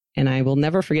And I will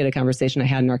never forget a conversation I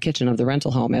had in our kitchen of the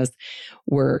rental home as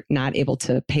we're not able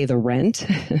to pay the rent,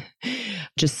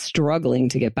 just struggling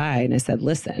to get by. And I said,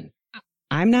 listen,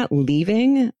 I'm not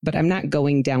leaving, but I'm not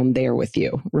going down there with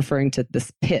you, referring to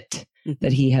this pit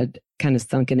that he had kind of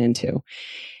sunken into.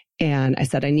 And I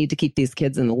said, I need to keep these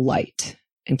kids in the light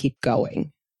and keep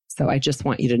going. So I just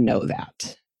want you to know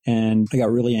that. And I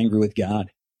got really angry with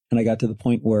God. And I got to the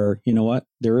point where, you know what?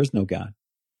 There is no God.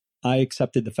 I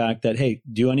accepted the fact that, hey,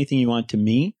 do anything you want to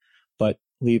me, but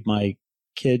leave my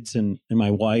kids and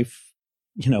my wife,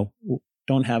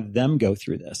 don't have them go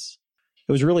through this.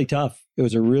 It was really tough. It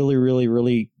was a really, really,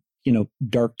 really,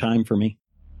 dark time for me.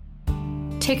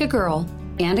 Take a girl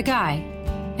and a guy,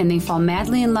 and they fall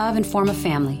madly in love and form a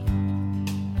family.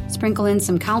 Sprinkle in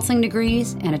some counseling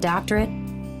degrees and a doctorate,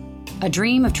 a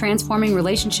dream of transforming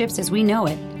relationships as we know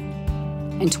it.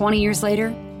 And 20 years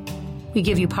later, we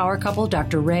give you power couple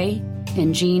Dr. Ray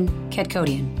and Jean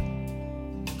Ketkodian.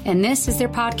 And this is their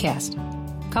podcast,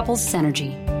 Couples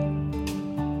Synergy.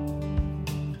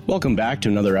 Welcome back to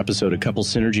another episode of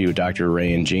Couples Synergy with Dr.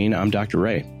 Ray and Jean. I'm Dr.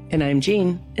 Ray. And I'm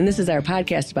Jean, and this is our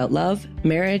podcast about love,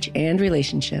 marriage, and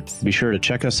relationships. Be sure to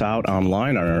check us out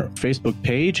online on our Facebook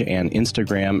page and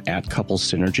Instagram at Couples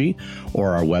Synergy or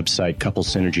our website,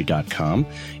 couplesynergy.com.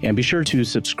 And be sure to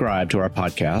subscribe to our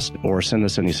podcast or send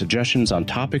us any suggestions on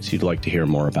topics you'd like to hear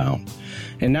more about.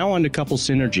 And now on to Couples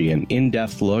Synergy, an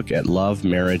in-depth look at love,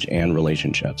 marriage, and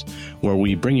relationships, where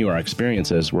we bring you our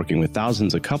experiences working with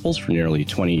thousands of couples for nearly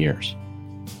 20 years.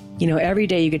 Every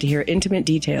day you get to hear intimate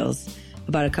details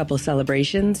about a couple's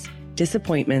celebrations,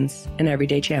 disappointments, and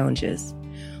everyday challenges.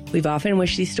 We've often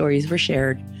wished these stories were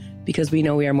shared because we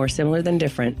know we are more similar than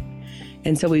different.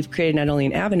 And so we've created not only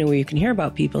an avenue where you can hear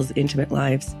about people's intimate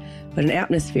lives, but an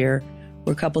atmosphere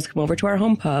where couples come over to our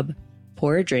home pub,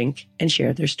 pour a drink, and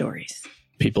share their stories.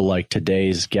 People like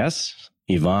today's guests,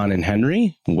 Yvonne and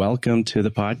Henry, welcome to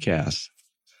the podcast.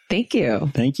 Thank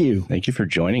you. Thank you. Thank you for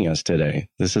joining us today.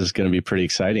 This is going to be pretty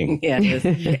exciting. Yeah, it is.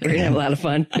 We're going to have a lot of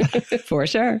fun. For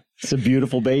sure. It's a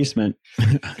beautiful basement.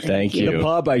 Thank you. The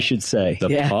pub, I should say.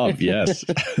 The pub, yes.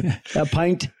 A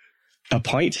pint. A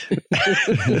pint.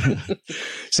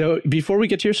 So before we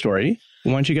get to your story,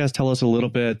 why don't you guys tell us a little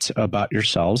bit about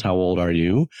yourselves? How old are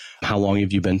you? How long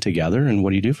have you been together? And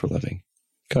what do you do for a living?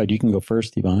 God, you can go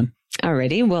first, Yvonne.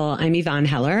 Alrighty. Well, I'm Yvonne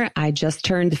Heller. I just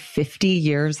turned 50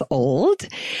 years old.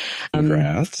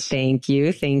 Congrats. Thank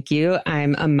you. Thank you.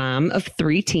 I'm a mom of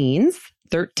 3 teens,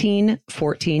 13,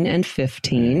 14, and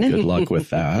 15. Good luck with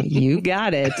that. You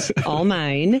got it. All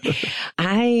mine.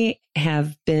 I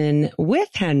have been with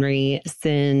Henry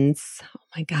since, oh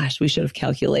my gosh, we should have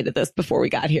calculated this before we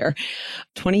got here.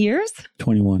 20 years?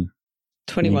 21.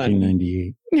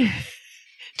 1998.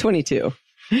 22.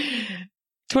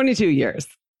 22 years.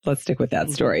 Let's stick with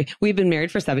that story. We've been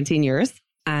married for 17 years.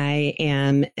 I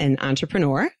am an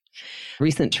entrepreneur,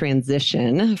 recent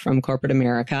transition from corporate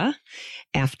America.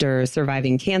 After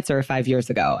surviving cancer 5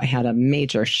 years ago, I had a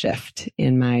major shift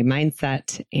in my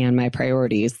mindset and my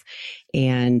priorities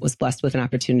and was blessed with an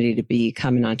opportunity to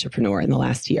become an entrepreneur in the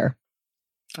last year.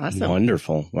 Awesome.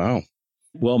 Wonderful. Wow.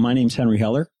 Well, my name's Henry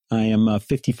Heller. I am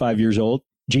 55 years old.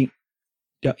 Jean.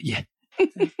 Yeah.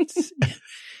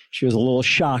 She was a little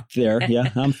shocked there. Yeah,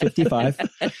 I'm 55.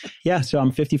 Yeah, so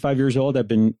I'm 55 years old.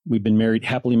 We've been married,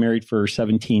 happily married for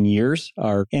 17 years.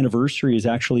 Our anniversary is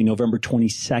actually November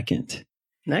 22nd.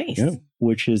 Nice. Yeah,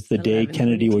 which is the day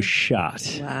Kennedy was shot.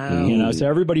 Wow. So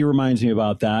everybody reminds me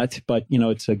about that. But,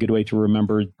 it's a good way to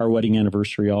remember our wedding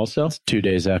anniversary also. It's 2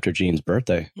 days after Jean's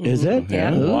birthday. Is it?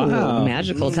 Yeah. Wow.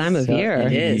 Magical time of year.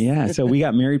 It is. Yeah. So we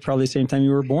got married probably the same time you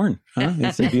were born. Huh?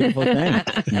 It's a beautiful thing.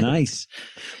 Nice.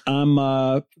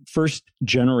 I'm first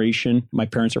generation. My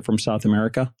parents are from South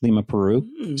America, Lima, Peru.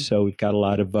 So we've got a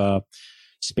lot of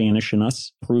Spanish in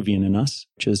us, Peruvian in us,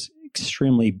 which is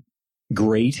extremely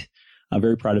great. I'm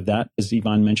very proud of that. As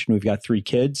Yvonne mentioned, we've got 3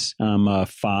 kids. I'm a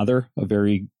father,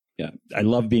 I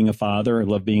love being a father. I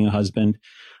love being a husband.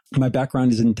 My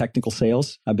background is in technical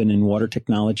sales. I've been in water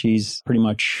technologies pretty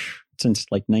much since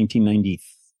like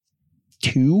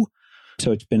 1992.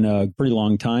 So it's been a pretty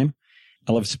long time.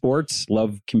 I love sports,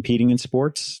 love competing in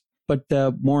sports. But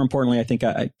more importantly, I think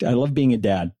I love being a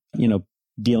dad,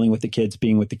 dealing with the kids,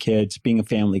 being a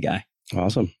family guy.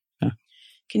 Awesome. Yeah.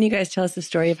 Can you guys tell us the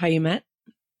story of how you met?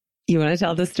 You want to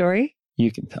tell the story?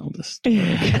 You can tell the story.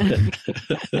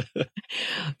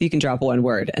 You can drop one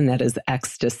word, and that is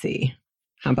ecstasy.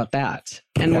 How about that?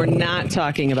 And we're not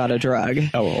talking about a drug.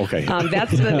 Oh, okay.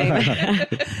 That's the name.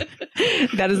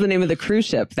 That is the name of the cruise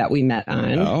ship that we met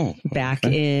on back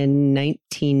in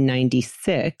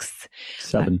 1996.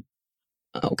 7.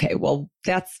 Okay, well,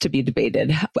 that's to be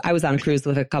debated. I was on a cruise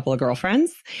with a couple of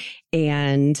girlfriends,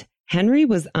 and Henry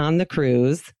was on the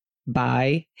cruise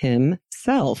by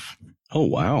himself. Oh,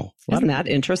 wow. Isn't that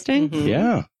interesting? Mhm.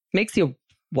 Yeah. Makes you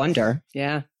wonder.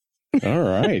 Yeah. All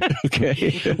right.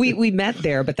 Okay. We met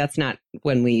there, but that's not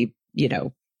when we,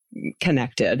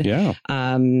 connected. Yeah.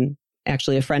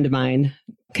 Actually, a friend of mine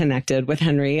connected with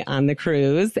Henry on the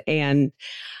cruise, and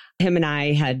him and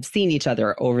I had seen each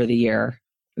other over the year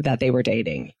that they were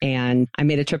dating. And I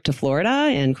made a trip to Florida,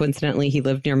 and coincidentally, he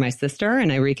lived near my sister,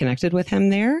 and I reconnected with him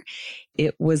there.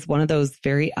 It was one of those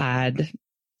very odd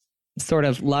sort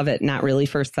of love it, not really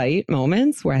first sight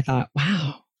moments where I thought,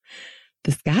 wow,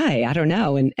 this guy, I don't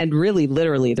know. And really,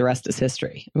 literally, the rest is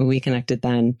history. We connected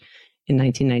then in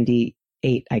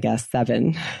 1998, I guess,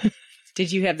 7.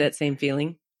 Did you have that same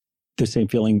feeling? The same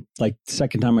feeling like the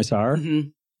second time I saw her? Mm-hmm.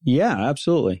 Yeah,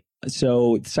 absolutely.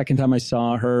 So the second time I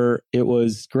saw her, it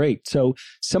was great. So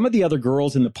some of the other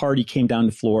girls in the party came down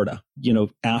to Florida,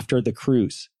 after the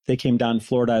cruise. They came down to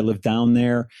Florida. I lived down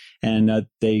there, and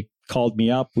they called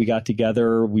me up. We got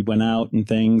together. We went out and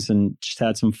things and just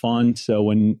had some fun. So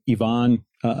when Yvonne,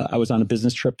 I was on a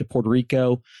business trip to Puerto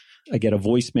Rico, I get a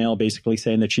voicemail basically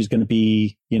saying that she's going to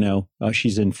be,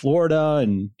 she's in Florida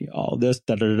and all this,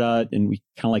 and we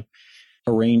kind of like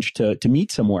arranged to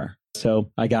meet somewhere.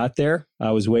 So I got there,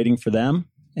 I was waiting for them,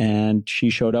 and she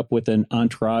showed up with an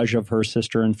entourage of her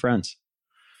sister and friends.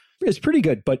 It's pretty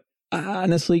good, but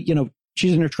honestly,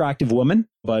 she's an attractive woman,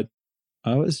 but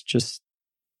I was just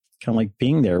kind of like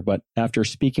being there. But after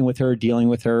speaking with her, dealing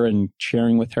with her and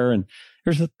sharing with her, and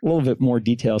there's a little bit more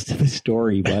details to the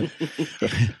story, but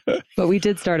But we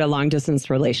did start a long distance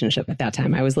relationship at that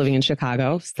time. I was living in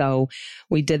Chicago, so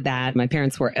we did that. My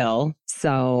parents were ill,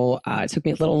 so it took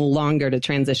me a little longer to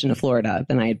transition to Florida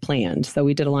than I had planned. So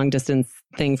we did a long distance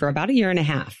thing for about a year and a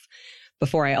half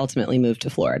before I ultimately moved to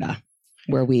Florida,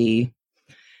 where we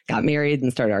got married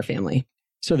and started our family.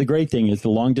 So the great thing is the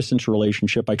long distance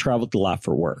relationship, I traveled a lot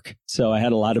for work. So I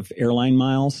had a lot of airline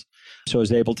miles. So I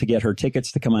was able to get her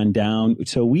tickets to come on down.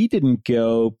 So we didn't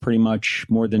go pretty much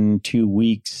more than 2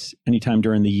 weeks anytime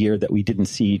during the year that we didn't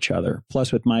see each other.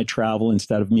 Plus with my travel,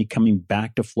 instead of me coming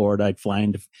back to Florida, I'd fly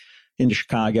into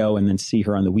Chicago and then see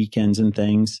her on the weekends and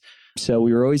things. So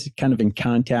we were always kind of in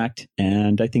contact.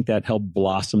 And I think that helped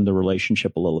blossom the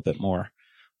relationship a little bit more.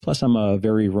 Plus, I'm a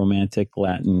very romantic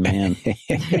Latin man.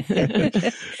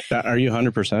 Are you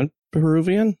 100%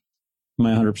 Peruvian? Am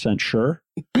I 100% sure?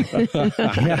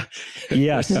 Yeah.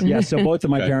 Yes. So both of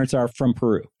my parents are from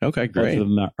Peru. Okay, great. Both of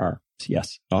them are.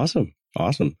 Yes. Awesome.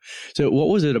 So what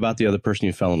was it about the other person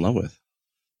you fell in love with?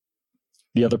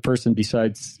 The other person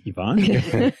besides Yvonne?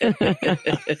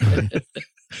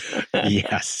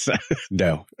 Yes.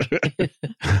 No.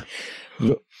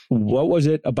 What was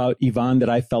it about Yvonne that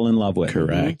I fell in love with?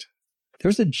 Correct.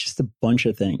 There's just a bunch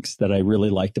of things that I really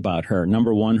liked about her.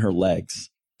 Number one, her legs.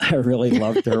 I really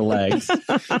loved her legs.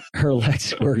 Her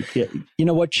legs were, you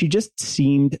know what? She just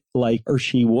seemed like, or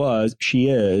she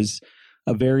is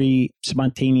a very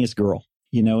spontaneous girl,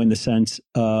 in the sense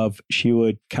of she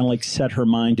would kind of like set her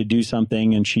mind to do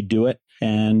something and she'd do it.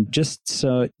 And just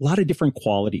a lot of different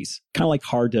qualities, kind of like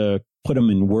hard to put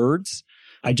them in words.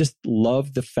 I just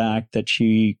love the fact that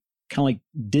she kind of like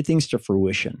did things to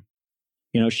fruition.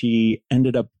 She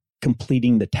ended up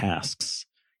completing the tasks.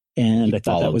 And I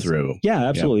thought that was through. Yeah,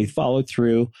 absolutely. Yep. Followed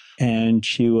through. And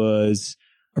she was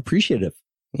appreciative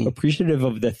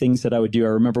of the things that I would do. I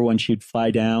remember when she'd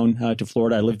fly down to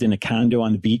Florida. I lived in a condo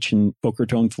on the beach in Boca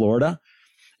Raton, Florida.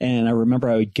 And I remember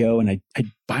I would go and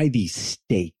I'd buy these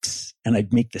steaks and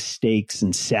I'd make the steaks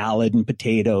and salad and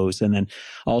potatoes. And then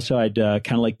also I'd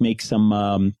kind of like make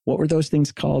some, what were those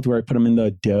things called where I put them in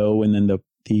the dough and then the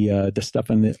stuff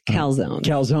in the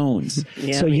calzones.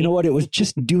 Yeah, so you know what? It was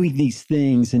just doing these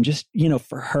things and just,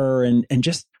 for her and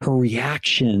just her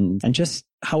reaction and just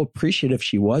how appreciative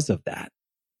she was of that.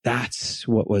 That's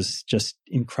what was just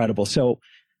incredible. So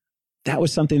that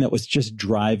was something that was just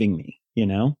driving me,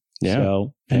 Yeah.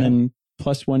 So, and then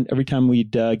plus every time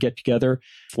we'd get together,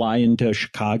 fly into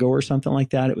Chicago or something like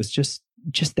that, it was just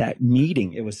that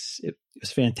meeting. It was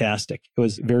fantastic. It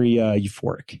was very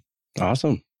euphoric.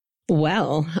 Awesome.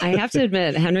 Well, I have to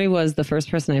admit, Henry was the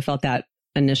first person I felt that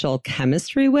initial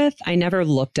chemistry with. I never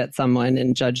looked at someone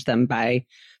and judged them by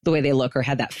the way they look or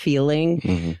had that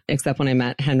feeling, except when I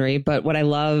met Henry. But what I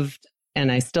loved,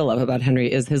 and I still love about Henry,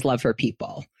 is his love for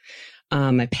people.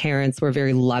 My parents were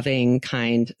very loving,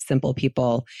 kind, simple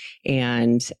people.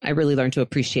 And I really learned to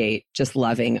appreciate just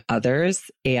loving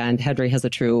others. And Henry has a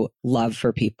true love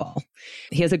for people.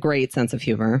 He has a great sense of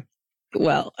humor.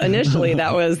 Well, initially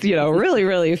that was, really,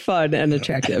 really fun and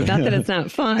attractive. Not that it's not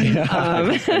fun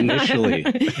Initially.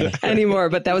 anymore,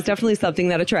 but that was definitely something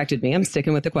that attracted me. I'm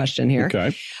sticking with the question here.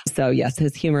 Okay. So yes,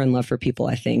 his humor and love for people,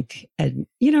 I think, and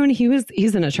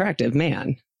he's an attractive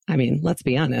man. I mean, let's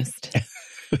be honest.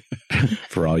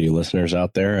 For all you listeners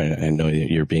out there, I know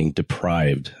that you're being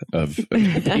deprived of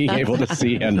being able to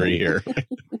see Henry here.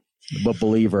 But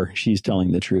believe her, she's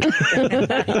telling the truth.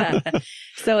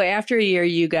 So after a year,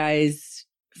 you guys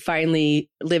finally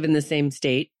live in the same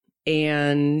state.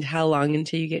 And how long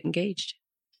until you get engaged?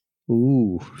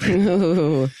 Ooh.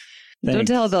 Don't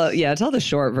tell the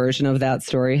short version of that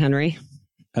story, Henry.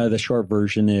 The short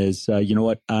version is, you know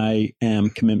what? I am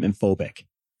commitment phobic,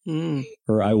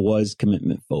 or I was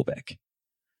commitment phobic.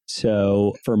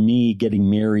 So for me, getting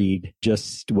married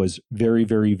just was very,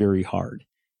 very, very hard.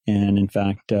 And in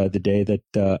fact, the day that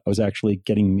I was actually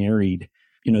getting married,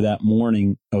 that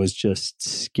morning, I was just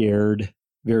scared,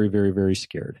 very, very, very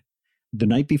scared. The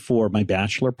night before my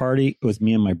bachelor party, it was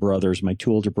me and my brothers, my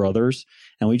two older brothers,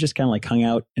 and we just kind of like hung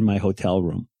out in my hotel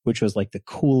room, which was like the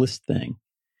coolest thing.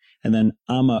 And then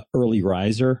I'm an early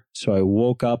riser, so I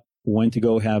woke up, went to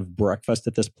go have breakfast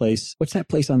at this place. What's that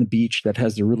place on the beach that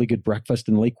has a really good breakfast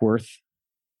in Lake Worth?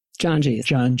 John G's.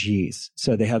 John G's.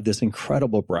 So they have this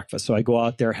incredible breakfast. So I go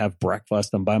out there, have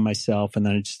breakfast. I'm by myself, and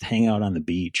then I just hang out on the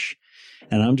beach.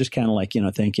 And I'm just kind of like,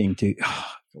 thinking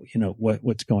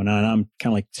what's going on? I'm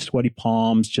kind of like sweaty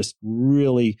palms, just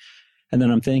really. And then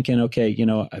I'm thinking, okay,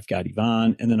 I've got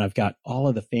Yvonne, and then I've got all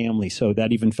of the family. So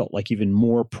that even felt like even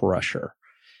more pressure.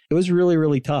 It was really,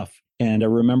 really tough. And I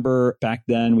remember back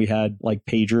then we had like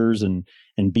pagers and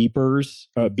beepers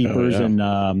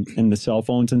and the cell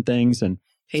phones and things. And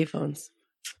Payphones,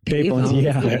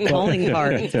 yeah. Calling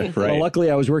part. Right. Well, luckily,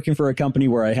 I was working for a company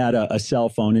where I had a cell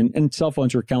phone, and cell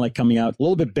phones were kind of like coming out a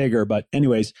little bit bigger. But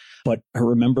anyways, I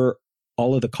remember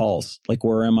all of the calls, like,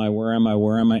 where am I? Where am I?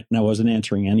 Where am I? And I wasn't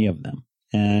answering any of them.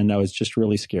 And I was just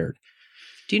really scared.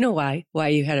 Do you know why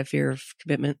you had a fear of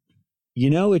commitment?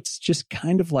 It's just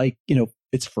kind of like,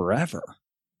 it's forever.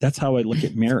 That's how I look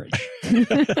at marriage.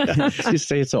 You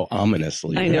say it so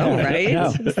ominously. I know, right?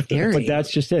 No, Scary. but that's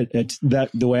just it. It's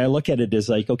that the way I look at it is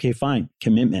like, okay, fine,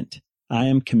 commitment. I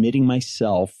am committing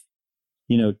myself,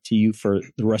 to you for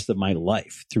the rest of my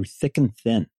life, through thick and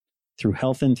thin, through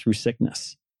health and through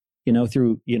sickness,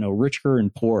 through, richer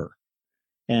and poor.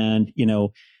 And,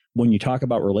 when you talk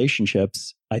about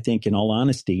relationships, I think in all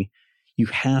honesty, you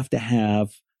have to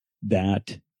have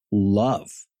that love.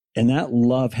 And that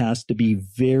love has to be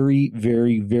very,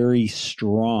 very, very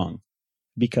strong,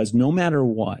 because no matter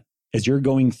what, as you're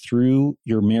going through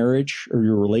your marriage or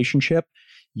your relationship,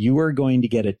 you are going to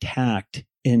get attacked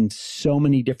in so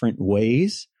many different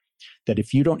ways that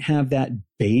if you don't have that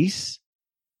base,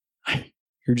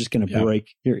 you're just going to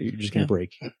break. You're just going to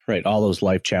break. Right. All those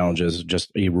life challenges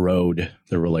just erode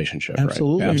the relationship.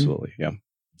 Absolutely. Right? Absolutely. Yeah.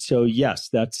 So yes,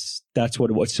 that's what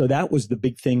it was. So that was the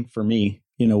big thing for me,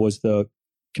 was the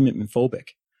commitment phobic.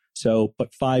 So,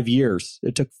 but 5 years,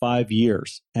 it took 5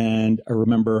 years. And I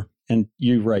remember, and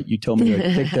you're right, you told me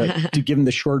to give him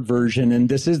the short version. And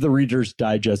this is the Reader's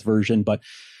Digest version, but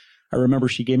I remember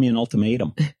she gave me an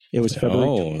ultimatum. It was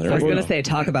February. I was going to say,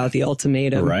 talk about the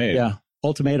ultimatum. Right. Yeah.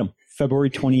 Ultimatum, February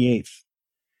 28th.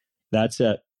 That's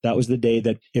it. That was the day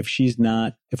that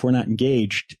if we're not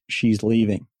engaged, she's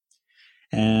leaving.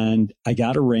 And I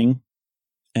got a ring,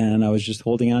 and I was just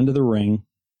holding on to the ring.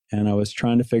 And I was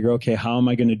trying to figure, okay, how am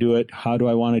I going to do it? How do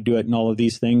I want to do it? And all of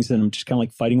these things. And I'm just kind of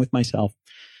like fighting with myself.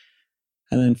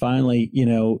 And then finally,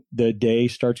 the day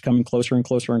starts coming closer and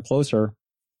closer and closer.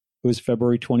 It was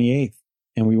February 28th.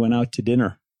 And we went out to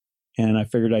dinner. And I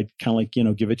figured I'd kind of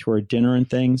like, give it to her at dinner and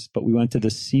things. But we went to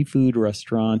the seafood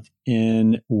restaurant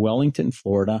in Wellington,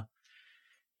 Florida.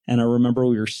 And I remember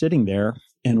we were sitting there,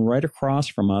 and right across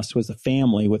from us was a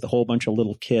family with a whole bunch of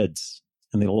little kids.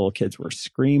 And the little kids were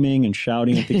screaming and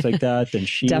shouting and things like that. And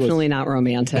she definitely not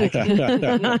romantic.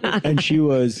 And she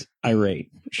was irate.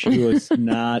 She was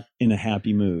not in a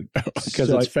happy mood. Because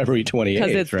it's February 28th.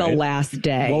 Because it's the last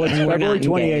day. Well, it's February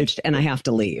 28th. And I have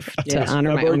to leave to Yes,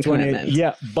 honor my own commitment.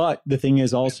 Yeah. But the thing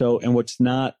is also, and what's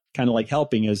not kind of like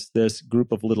helping is this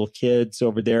group of little kids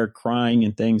over there crying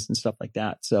and things and stuff like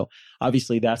that. So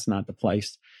obviously that's not the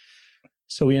place.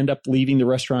 So we end up leaving the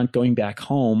restaurant, going back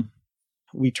home.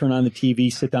 We turn on the TV,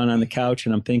 sit down on the couch,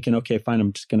 and I'm thinking, okay, fine,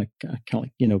 I'm just going to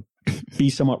kind of like, be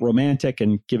somewhat romantic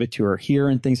and give it to her here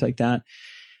and things like that.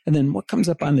 And then what comes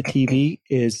up on the TV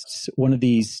is one of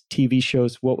these TV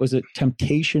shows. What was it?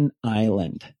 Temptation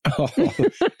Island. Oh,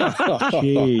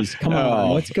 jeez. Come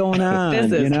on. What's going on?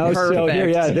 This is perfect. So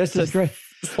here, this is great.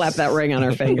 slap that ring on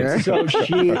her finger. So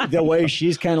the way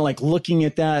she's kind of like looking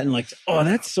at that and like, oh,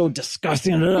 that's so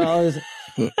disgusting.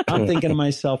 I'm thinking to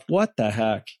myself, what the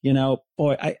heck?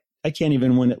 Boy, I can't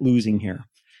even win at losing here.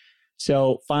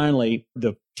 So finally,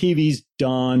 the TV's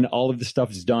done. All of the stuff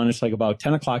is done. It's like about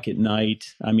 10 o'clock at night.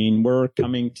 I mean, we're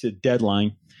coming to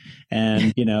deadline.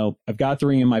 And, I've got the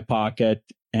ring in my pocket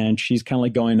and she's kind of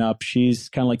like going up. She's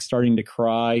kind of like starting to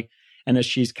cry. And as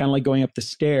she's kind of like going up the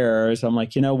stairs, I'm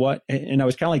like, you know what? And I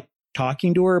was kind of like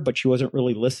talking to her, but she wasn't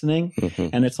really listening. Mm-hmm.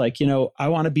 And it's like, I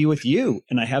want to be with you.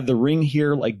 And I have the ring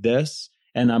here like this.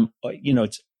 And I'm,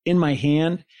 it's in my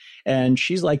hand. And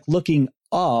she's like looking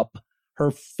up. Her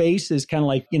face is kind of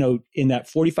like, in that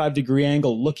 45-degree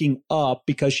angle looking up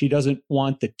because she doesn't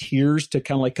want the tears to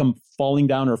kind of like come falling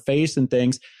down her face and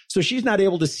things. So she's not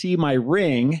able to see my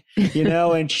ring,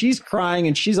 and she's crying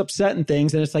and she's upset and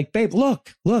things. And it's like, babe, look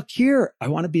here. I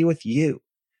want to be with you.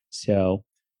 So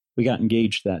we got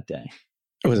engaged that day.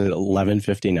 Was it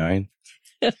 11:59?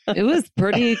 It was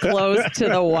pretty close to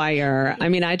the wire. I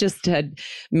mean, I just had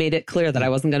made it clear that I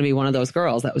wasn't going to be one of those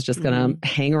girls that was just going to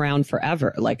hang around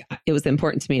forever. Like, it was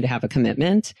important to me to have a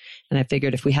commitment. And I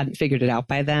figured if we hadn't figured it out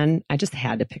by then, I just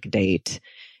had to pick a date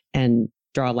and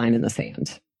draw a line in the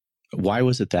sand. Why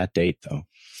was it that date, though?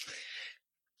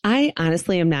 I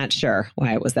honestly am not sure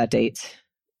why it was that date.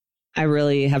 I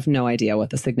really have no idea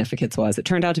what the significance was. It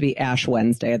turned out to be Ash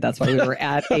Wednesday. That's why we were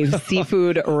at a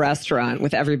seafood restaurant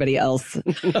with everybody else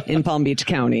in Palm Beach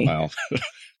County. Wow.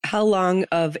 How long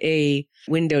of a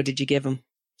window did you give him?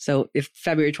 So if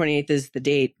February 28th is the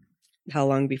date, how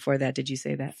long before that did you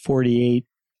say that? 48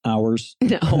 hours.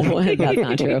 No, that's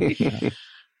not true.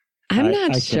 I'm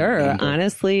not sure.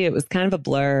 Honestly, it was kind of a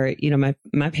blur.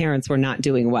 My parents were not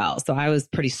doing well. So I was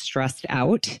pretty stressed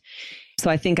out. So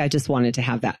I think I just wanted to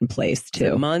have that in place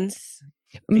too. Months?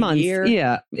 Months. Year?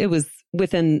 Yeah. It was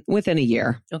within a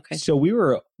year. Okay. So we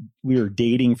were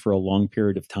dating for a long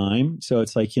period of time. So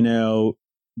it's like,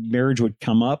 marriage would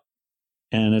come up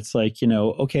and it's like,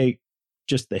 okay,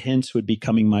 just the hints would be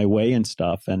coming my way and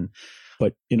stuff.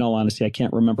 But in all honesty, I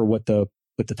can't remember what the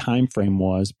time frame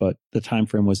was, but the time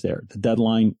frame was there. The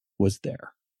deadline was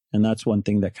there. And that's one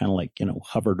thing that kind of like,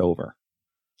 hovered over.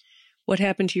 What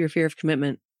happened to your fear of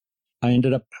commitment? I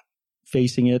ended up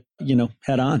facing it,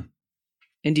 head on.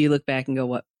 And do you look back and go,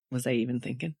 what was I even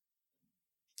thinking?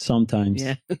 Sometimes.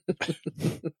 Yeah.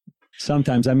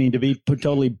 Sometimes. I mean, to be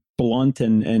totally blunt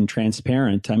and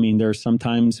transparent, I mean, there's some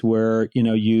times where,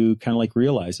 you kind of like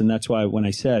realize, and that's why when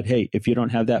I said, hey, if you don't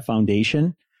have that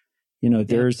foundation,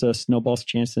 there's a snowball's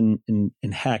chance in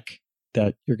heck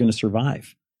that you're going to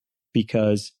survive,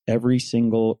 because every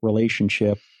single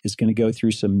relationship is going to go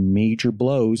through some major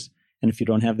blows. And if you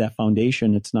don't have that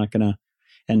foundation, it's not going to,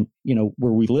 and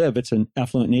where we live, it's an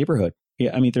affluent neighborhood.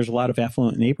 Yeah. I mean, there's a lot of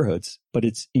affluent neighborhoods, but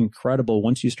it's incredible.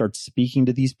 Once you start speaking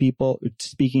to these people,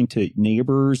 speaking to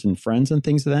neighbors and friends and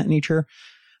things of that nature,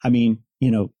 I mean,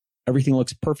 everything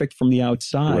looks perfect from the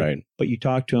outside, right? But you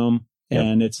talk to them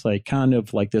and it's like kind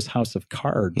of like this house of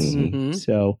cards. Mm-hmm.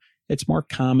 So it's more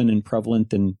common and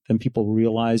prevalent than people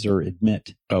realize or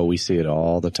admit. Oh, we see it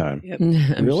all the time. Yep.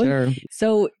 I'm Really? sure.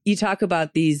 So you talk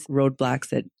about these roadblocks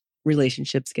that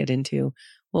relationships get into.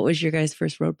 What was your guys'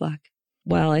 first roadblock?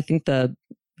 Well, I think the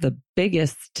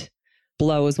biggest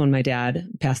blow was when my dad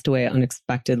passed away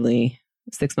unexpectedly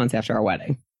 6 months after our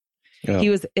wedding. Oh. He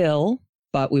was ill,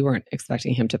 but we weren't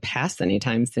expecting him to pass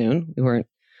anytime soon. We weren't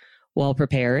well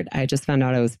prepared. I just found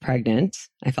out I was pregnant.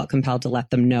 I felt compelled to let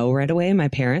them know right away, my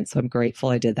parents. So I'm grateful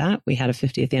I did that. We had a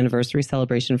 50th anniversary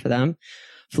celebration for them,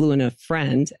 flew in a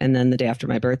friend. And then the day after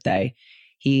my birthday,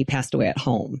 he passed away at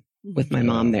home with my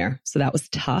mom there. So that was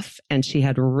tough. And she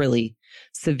had really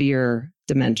severe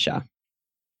dementia.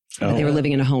 Oh. They were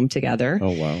living in a home together.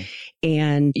 Oh, wow.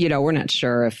 And, we're not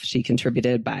sure if she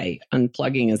contributed by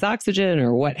unplugging his oxygen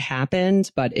or what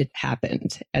happened, but it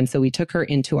happened. And so we took her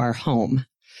into our home.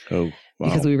 Oh, wow.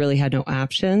 Because we really had no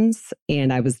options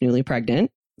and I was newly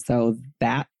pregnant. So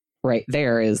that right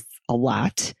there is a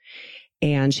lot.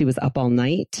 And she was up all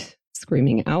night,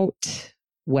 screaming out,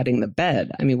 wetting the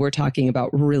bed. I mean, we're talking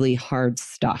about really hard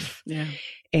stuff. Yeah.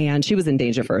 And she was in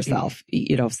danger for herself,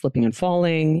 slipping and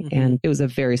falling. Mm-hmm. And it was a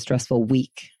very stressful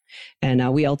week. And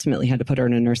we ultimately had to put her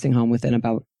in a nursing home within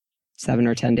about 7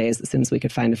 or 10 days as soon as we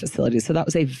could find a facility. So that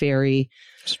was a very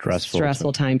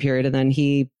stressful time period. And then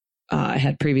he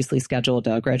had previously scheduled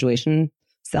a graduation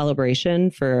celebration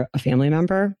for a family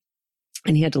member,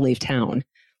 and he had to leave town,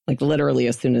 like literally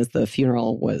as soon as the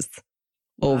funeral was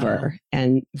over.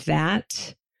 And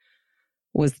that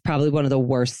was probably one of the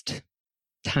worst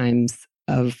times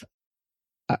of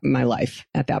my life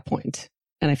at that point.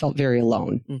 And I felt very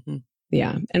alone. Mm-hmm.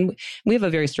 Yeah. And we have a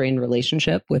very strained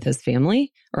relationship with his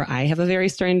family, or I have a very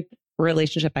strained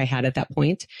relationship I had at that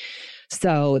point.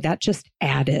 So that just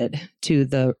added to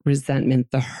the resentment,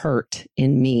 the hurt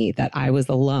in me that I was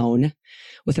alone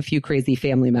with a few crazy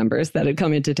family members that had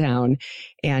come into town,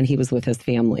 and he was with his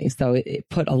family. So it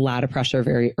put a lot of pressure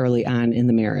very early on in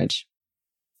the marriage.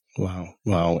 Wow.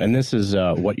 Wow. And this is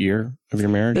what year of your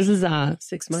marriage? This is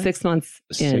 6 months. 6 months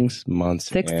in. 6 months.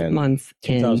 6 in. months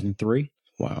in. 2003.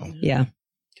 Wow. Yeah.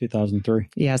 2003.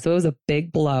 Yeah. So it was a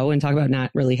big blow, and talk about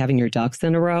not really having your ducks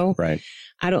in a row. Right.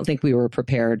 I don't think we were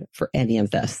prepared for any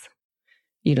of this.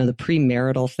 You know, the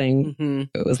premarital thing,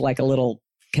 Mm-hmm. it was like a little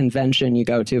convention you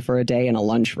go to for a day in a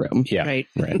lunchroom. Yeah. Right.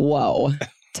 Right. Whoa.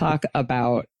 Talk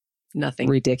about Nothing.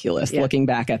 ridiculous. Yeah. Looking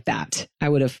back at that,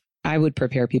 I would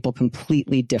prepare people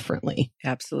completely differently.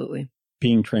 Absolutely.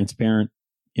 Being transparent,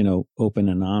 open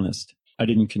and honest. I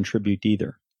didn't contribute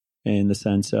either, in the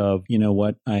sense of,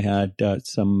 I had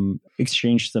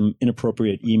exchanged some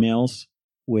inappropriate emails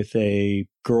with a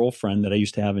girlfriend that I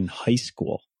used to have in high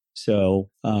school. So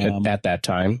At that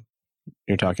time,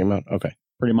 you're talking about? Okay.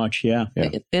 pretty much, yeah.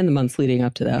 In the months leading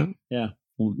up to that. Yeah.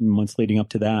 Months leading up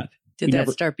to that. Did We that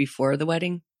never- start before the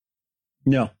wedding?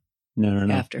 No.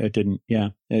 After. It didn't. Yeah.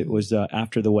 It was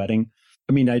after the wedding.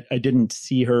 I mean, I didn't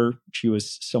see her. She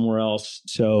was somewhere else.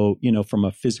 So, from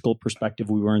a physical perspective,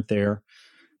 we weren't there.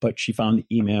 But she found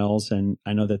the emails. And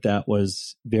I know that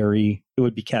was it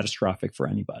would be catastrophic for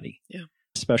anybody. Yeah.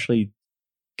 Especially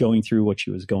going through what she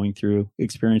was going through,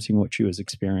 experiencing what she was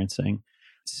experiencing.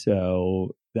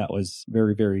 So that was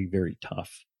very, very, very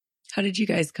tough. How did you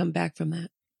guys come back from that?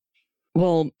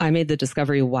 Well, I made the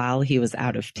discovery while he was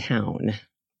out of town.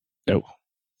 Oh.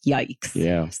 Yikes.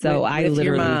 Yeah. So with I your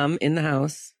literally, mom in the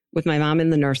house. with my mom in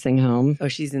the nursing home, Oh,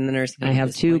 she's in the nursing home. I at have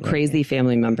this 2 point. crazy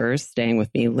family members staying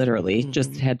with me, literally,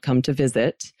 just had come to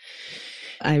visit.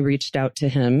 I reached out to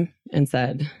him and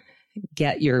said,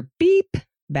 get your beep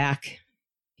back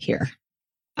here.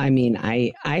 I mean,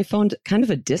 I phoned kind of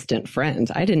a distant friend.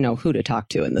 I didn't know who to talk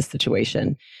to in this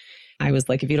situation. I was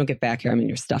like, if you don't get back here,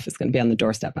 your stuff is going to be on the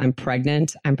doorstep. I'm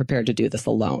pregnant. I'm prepared to do this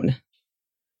alone.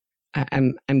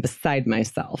 I'm beside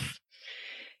myself.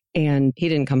 And he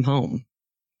didn't come home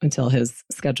until his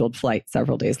scheduled flight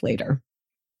several days later.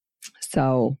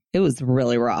 So it was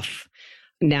really rough.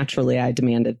 Naturally, I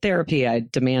demanded therapy. I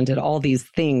demanded all these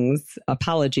things,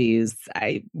 apologies.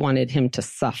 I wanted him to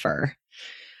suffer.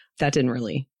 That didn't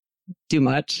really do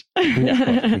much.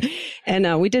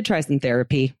 And we did try some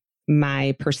therapy.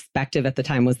 My perspective at the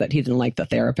time was that he didn't like the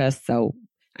therapist. So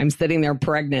I'm sitting there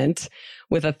pregnant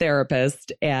with a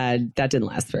therapist, and that didn't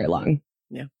last very long.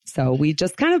 Yeah. So we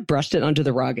just kind of brushed it under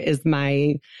the rug is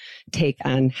my take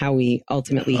on how we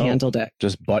ultimately handled it.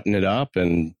 Just button it up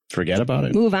and forget about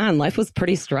it. Move on. Life was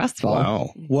pretty stressful. Wow.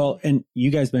 Well, and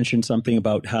you guys mentioned something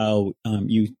about how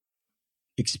you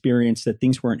experienced that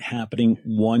things weren't happening,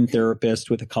 one therapist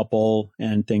with a couple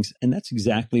and things. And that's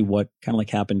exactly what kind of like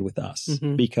happened with us,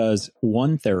 because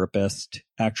one therapist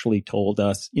actually told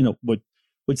us,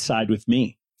 would side with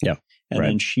me. Yeah. And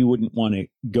then she wouldn't want to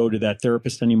go to that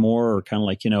therapist anymore, or kind of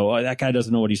like, oh, that guy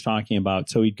doesn't know what he's talking about.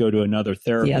 So he'd go to another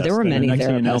therapist. Yeah, there were many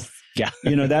therapists.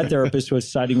 That therapist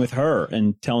was siding with her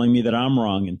and telling me that I'm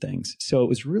wrong and things. So it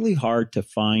was really hard to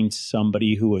find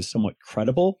somebody who was somewhat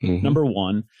credible, number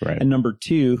one. Right. And number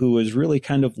two, who was really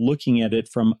kind of looking at it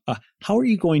from, how are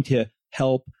you going to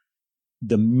help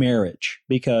the marriage?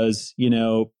 Because,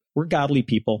 we're godly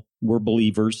people, we're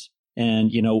believers.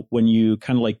 And, when you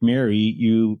kind of like marry,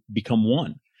 you become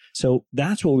one. So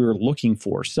that's what we were looking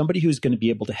for. Somebody who's going to be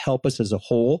able to help us as a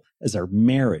whole, as our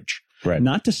marriage,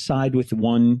 not to side with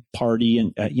one party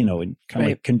and, and kind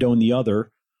of like condone the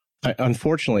other.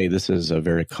 Unfortunately, this is a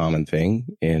very common thing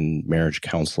in marriage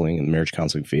counseling, in the marriage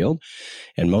counseling field.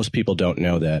 And most people don't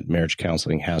know that marriage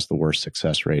counseling has the worst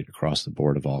success rate across the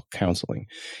board of all counseling.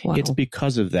 Wow. It's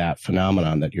because of that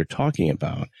phenomenon that you're talking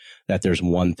about, that there's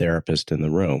one therapist in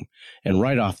the room. And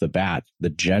right off the bat,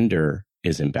 the gender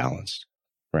is imbalanced,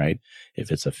 right?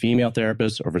 If it's a female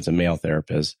therapist or if it's a male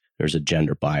therapist, there's a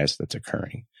gender bias that's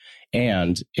occurring.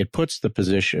 And it puts the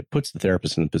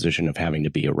therapist in the position of having to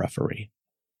be a referee.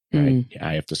 Right.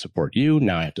 I have to support you.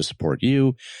 Now I have to support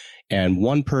you. And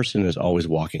one person is always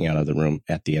walking out of the room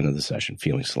at the end of the session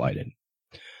feeling slighted.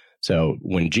 So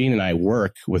when Jean and I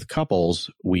work with couples,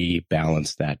 we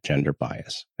balance that gender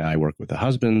bias. And I work with the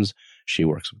husbands. She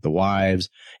works with the wives.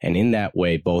 And in that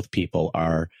way, both people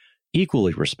are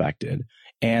equally respected.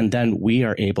 And then we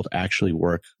are able to actually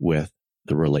work with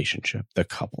the relationship, the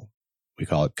couple. We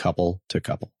call it couple to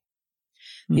couple.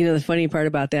 The funny part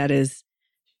about that is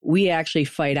we actually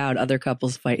fight out other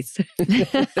couples' fights.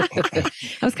 I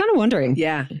was kind of wondering.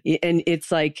 Yeah. And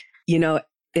it's like, you know,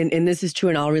 and this is true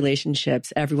in all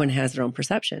relationships. Everyone has their own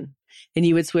perception. And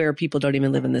you would swear people don't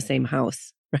even live in the same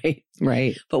house, right?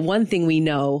 Right. But one thing we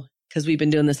know, because we've been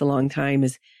doing this a long time,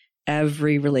 is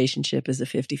every relationship is a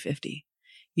 50-50.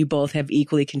 You both have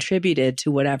equally contributed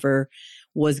to whatever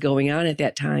was going on at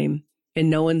that time, and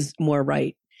no one's more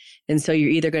right. And so you're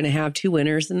either going to have two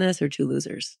winners in this or two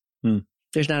losers.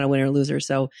 There's not a winner or loser.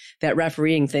 So that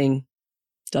refereeing thing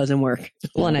doesn't work.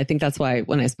 Well, and I think that's why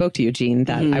when I spoke to you, Jean,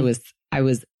 that I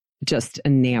was just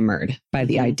enamored by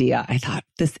the idea. I thought,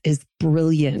 this is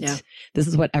brilliant. Yeah. This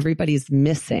is what everybody's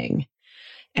missing.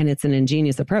 And it's an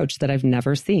ingenious approach that I've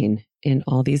never seen in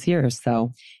all these years.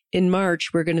 So in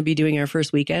March, we're going to be doing our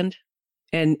first weekend,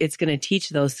 and it's going to teach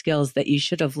those skills that you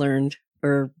should have learned.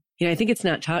 Or, you know, I think it's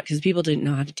not taught because people didn't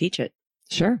know how to teach it.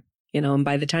 sure. You know, and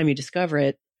by the time you discover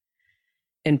it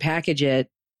and package it,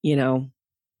 you know,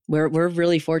 we're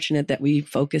really fortunate that we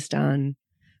focused on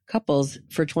couples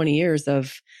for 20 years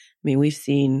of, I mean, we've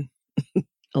seen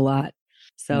a lot.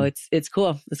 So it's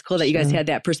cool. It's cool that you guys had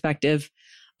that perspective.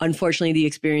 Unfortunately, the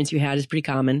experience you had is pretty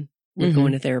common with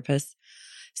going to therapists.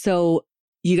 So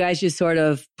you guys just sort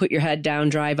of put your head down,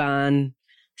 drive on,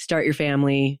 start your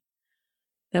family.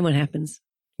 Then what happens?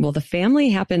 Well, the family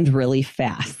happened really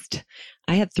fast.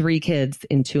 I had 3 kids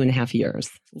in 2.5 years.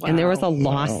 Wow. And there was a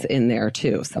loss in there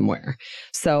too, somewhere.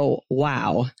 So,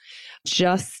 wow.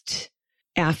 Just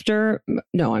before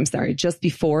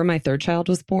my 3rd child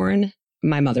was born,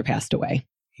 my mother passed away.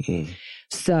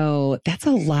 So that's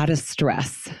a lot of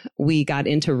stress. We got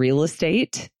into real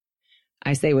estate,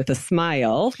 I say with a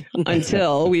smile,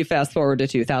 until we fast forward to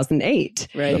 2008,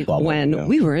 Right. when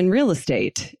we were in real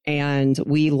estate and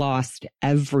we lost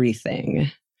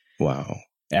everything. Wow.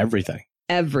 Everything.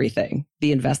 Everything.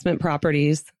 The investment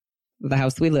properties, the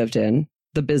house we lived in,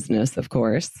 the business, of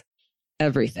course,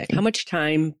 everything. How much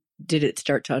time did it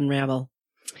start to unravel?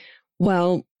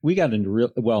 Well, we got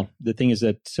into the thing is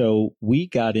that, so we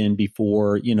got in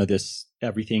before, you know,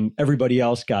 everybody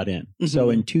else got in. So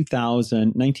in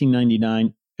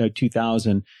 1999,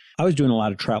 2000, I was doing a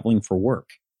lot of traveling for work,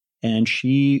 and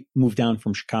she moved down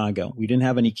from Chicago. We didn't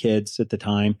have any kids at the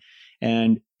time,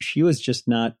 and she was just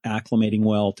not acclimating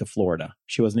well to Florida.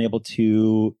 She wasn't able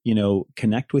to, you know,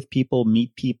 connect with people,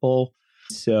 meet people.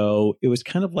 So it was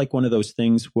kind of like one of those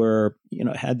things where, you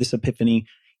know, I had this epiphany.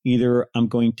 Either I'm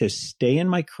going to stay in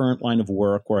my current line of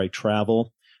work where I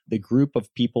travel, the group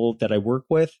of people that I work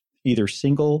with, either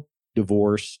single,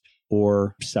 divorced,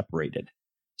 or separated.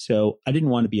 So I didn't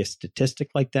want to be a statistic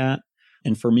like that.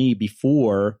 And for me,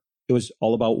 before, it was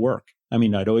all about work. I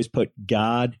mean, I'd always put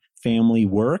God, family,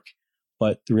 work,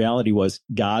 but the reality was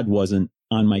God wasn't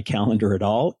on my calendar at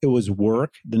all. It was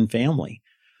work, then family.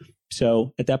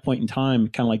 So at that point in time,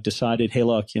 kind of like decided, hey,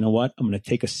 look, you know what? I'm going to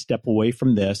take a step away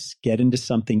from this, get into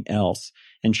something else.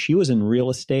 And she was in real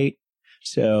estate.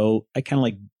 So I kind of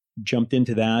like jumped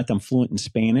into that. I'm fluent in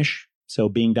Spanish. So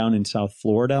being down in South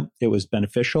Florida, it was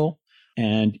beneficial.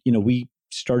 And, you know, we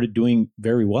started doing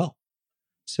very well.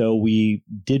 So we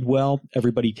did well.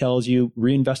 Everybody tells you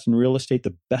reinvest in real estate,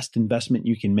 the best investment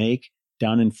you can make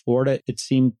down in Florida. It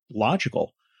seemed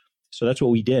logical. So that's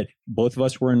what we did. Both of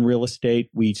us were in real estate.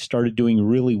 We started doing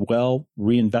really well,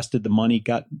 reinvested the money,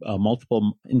 got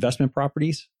multiple investment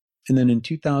properties. And then in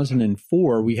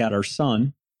 2004, we had our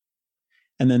son.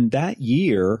 And then that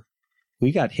year,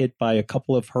 we got hit by a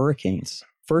couple of hurricanes.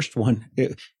 First one,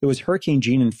 it was Hurricane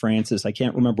Jean and Francis. I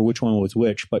can't remember which one was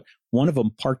which, but one of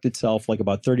them parked itself like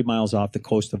about 30 miles off the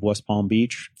coast of West Palm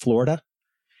Beach, Florida.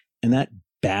 And that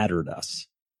battered us.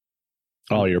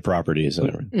 All your properties and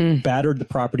everything. Battered the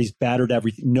properties, battered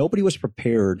everything. Nobody was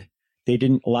prepared.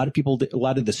 A lot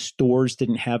of the stores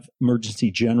didn't have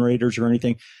emergency generators or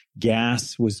anything.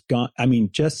 Gas was gone. I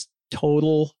mean, just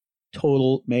total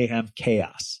mayhem,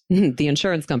 chaos. The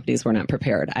insurance companies were not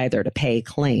prepared either to pay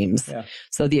claims. Yeah.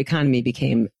 So the economy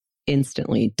became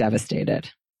instantly devastated.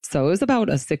 So it was about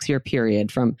a 6-year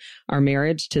period from our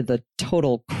marriage to the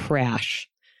total crash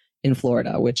in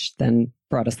Florida, which then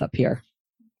brought us up here.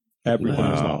 Everything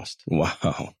was lost.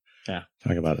 Wow. Yeah.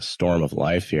 Talk about a storm of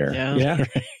life here. Yeah.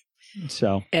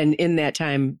 So, And in that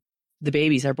time, the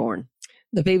babies are born.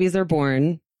 The babies are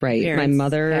born, right? Parents My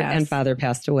mother pass. and father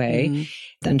passed away. Mhm.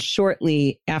 Then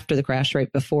shortly after the crash,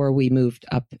 right before we moved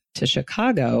up to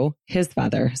Chicago, his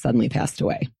father suddenly passed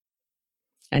away.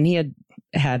 And he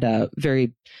had a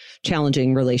very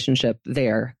challenging relationship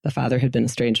there. The father had been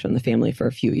estranged from the family for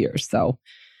a few years. So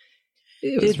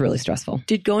it was really stressful.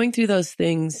 Did going through those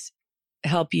things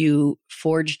help you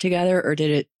forge together, or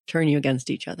did it turn you against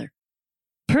each other?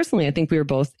 Personally, I think we were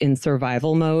both in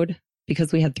survival mode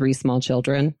because we had 3 small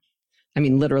children. I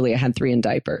mean, literally, I had 3 in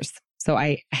diapers. So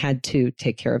I had to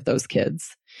take care of those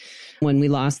kids. When we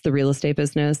lost the real estate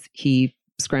business, he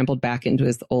scrambled back into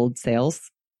his old sales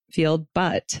field,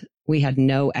 but we had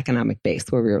no economic base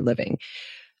where we were living.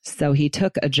 So he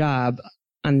took a job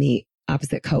on the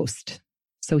opposite coast.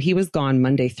 So he was gone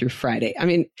Monday through Friday. I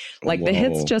mean, like the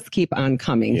hits just keep on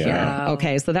coming here.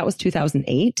 Okay. So that was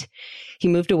 2008. He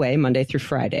moved away Monday through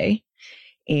Friday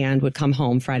and would come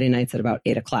home Friday nights at about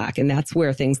 8:00. And that's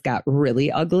where things got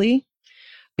really ugly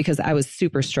because I was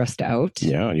super stressed out.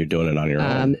 Yeah. You're doing it on your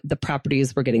own. The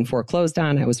properties were getting foreclosed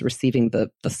on. I was receiving the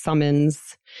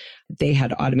summons. They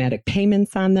had automatic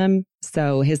payments on them.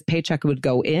 So his paycheck would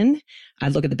go in.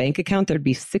 I'd look at the bank account. There'd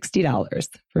be $60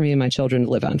 for me and my children to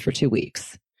live on for 2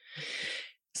 weeks.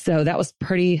 So that was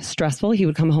pretty stressful. He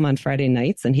would come home on Friday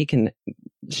nights and he can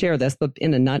share this, but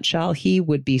in a nutshell, he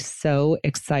would be so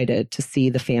excited to see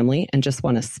the family and just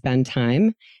want to spend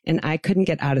time. And I couldn't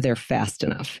get out of there fast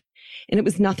enough. And it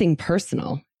was nothing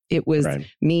personal. It was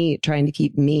me trying to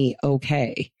keep me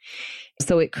okay.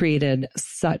 So it created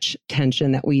such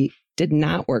tension that we did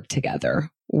not work together.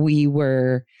 We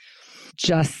were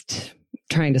just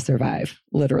trying to survive,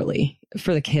 literally.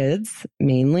 For the kids,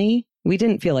 mainly, we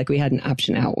didn't feel like we had an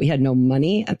option out. We had no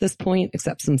money at this point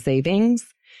except some savings,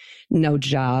 no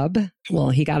job. Well,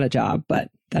 he got a job, but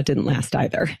that didn't last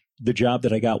either. The job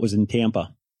that I got was in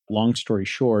Tampa. Long story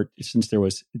short, since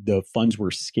the funds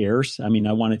were scarce, I mean,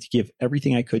 I wanted to give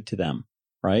everything I could to them,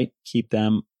 right? Keep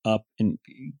them up and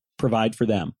provide for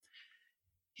them.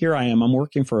 Here I am. I'm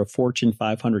working for a Fortune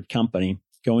 500 company,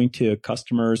 going to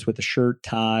customers with a shirt,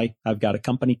 tie. I've got a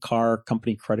company car,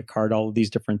 company credit card, all of these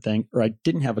different things. Or I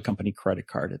didn't have a company credit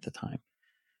card at the time.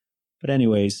 But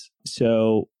anyways,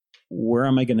 so where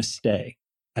am I going to stay?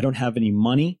 I don't have any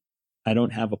money. I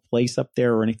don't have a place up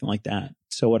there or anything like that.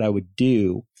 So what I would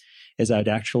do is I'd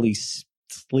actually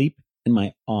sleep in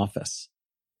my office.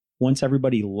 Once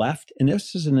everybody left, and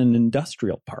this is in an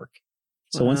industrial park.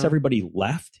 So once everybody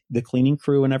left, the cleaning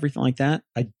crew and everything like that,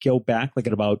 I'd go back like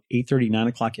at about 8:30, 9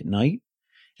 o'clock at night.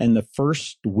 And the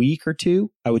first week or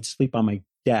two, I would sleep on my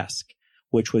desk,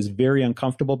 which was very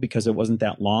uncomfortable because it wasn't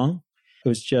that long. It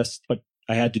was just, but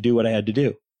I had to do what I had to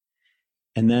do.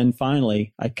 And then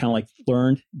finally, I kind of like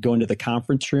learned go into the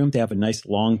conference room. They have a nice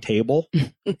long table.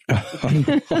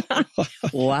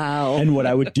 Wow. And what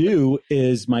I would do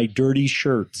is my dirty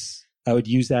shirts, I would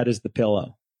use that as the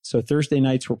pillow. So Thursday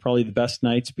nights were probably the best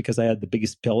nights because I had the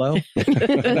biggest pillow.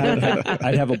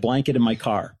 I'd have a blanket in my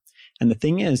car. And the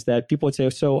thing is that people would say,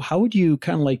 so how would you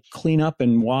kind of like clean up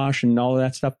and wash and all of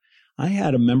that stuff? I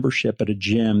had a membership at a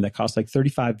gym that cost like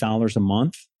 $35 a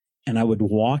month. And I would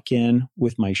walk in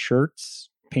with my shirts,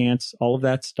 pants, all of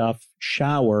that stuff,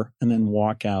 shower, and then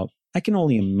walk out. I can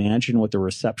only imagine what the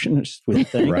receptionist would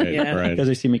think because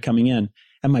they see me coming in.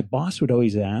 And my boss would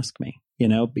always ask me,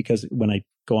 because when I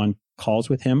go on calls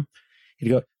with him, he'd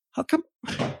go, how come,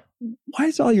 why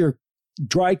is all your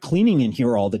dry cleaning in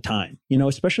here all the time?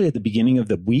 Especially at the beginning of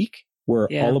the week where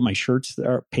all of my shirts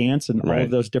are pants and all of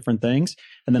those different things.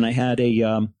 And then I had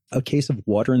a case of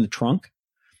water in the trunk.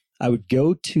 I would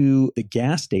go to the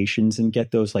gas stations and get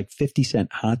those like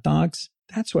 50-cent hot dogs.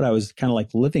 That's what I was kind of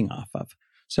like living off of.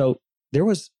 So there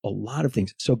was a lot of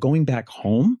things. So going back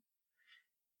home,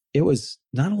 it was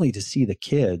not only to see the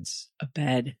kids. A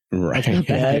bed. A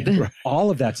bed.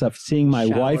 All of that stuff. Seeing my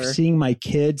wife, seeing my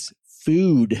kids,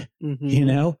 food,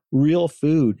 real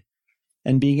food.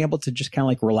 And being able to just kind of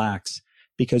like relax.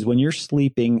 Because when you're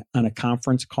sleeping on a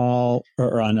conference call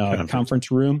or on a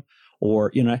conference room,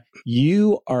 or,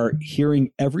 you are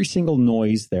hearing every single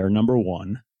noise there, number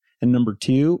one. And number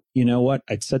two, you know what?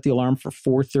 I'd set the alarm for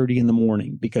 4:30 in the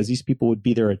morning because these people would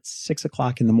be there at 6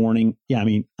 o'clock in the morning. Yeah, I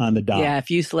mean, on the dot. Yeah,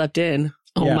 if you slept in.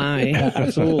 Oh, my.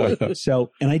 Absolutely. So,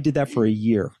 and I did that for a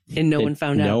year. And no one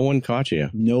found out. No one caught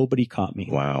you. Nobody caught me.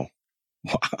 Wow.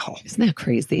 Isn't that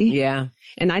crazy? Yeah.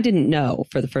 And I didn't know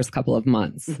for the first couple of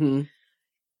months. Mm-hmm.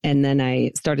 And then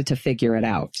I started to figure it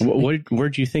out.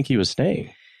 Where'd you think he was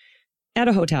staying? At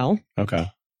a hotel.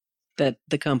 Okay. That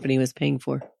the company was paying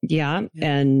for. Yeah.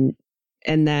 And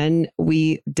then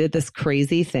we did this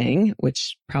crazy thing,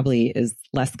 which probably is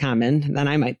less common than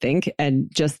I might think, and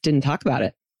just didn't talk about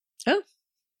it. Oh.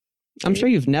 I'm sure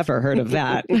you've never heard of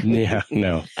that. Yeah,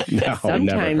 no.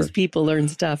 Sometimes people learn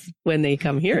stuff when they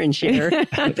come here and share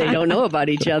that they don't know about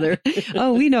each other.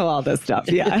 Oh, we know all this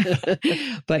stuff. Yeah.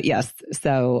 But yes,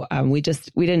 so we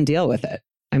didn't deal with it.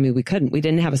 I mean, we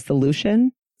didn't have a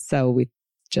solution. So we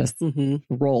just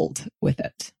rolled with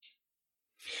it.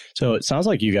 So it sounds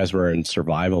like you guys were in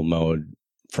survival mode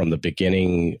from the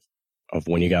beginning of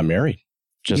when you got married.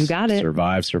 just You got it.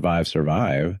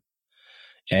 survive.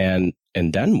 And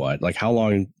then what? Like how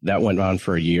long that went on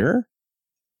for a year?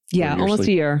 Yeah, almost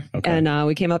a year. Okay. And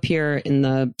we came up here in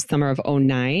the summer of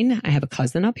 2009. I have a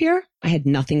cousin up here. I had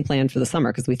nothing planned for the summer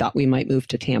because we thought we might move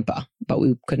to Tampa, but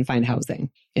we couldn't find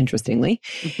housing, interestingly.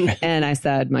 And I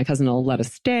said, my cousin will let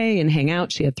us stay and hang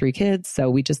out. She had 3 kids. So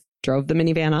we just drove the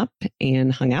minivan up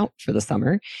and hung out for the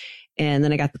summer. And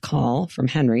then I got the call from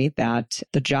Henry that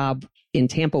the job in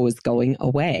Tampa was going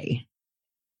away.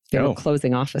 They were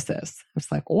closing offices. I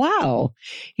was like, wow.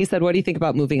 He said, what do you think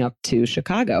about moving up to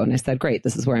Chicago? And I said, great.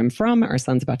 This is where I'm from. Our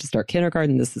son's about to start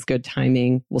kindergarten. This is good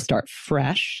timing. We'll start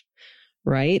fresh,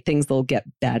 right? Things will get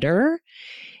better.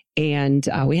 And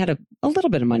we had a little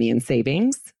bit of money in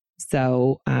savings.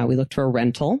 So we looked for a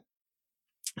rental,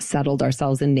 settled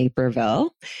ourselves in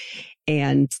Naperville,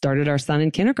 and started our son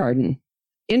in kindergarten.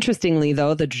 Interestingly,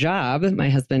 though, the job my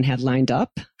husband had lined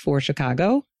up for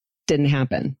Chicago didn't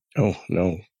happen. Oh,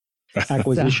 no.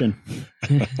 Acquisition.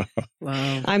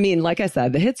 Wow. I mean, like I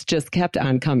said, the hits just kept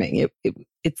on coming.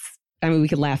 I mean, we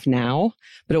can laugh now,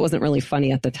 but it wasn't really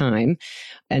funny at the time.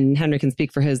 And Henry can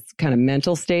speak for his kind of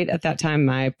mental state at that time.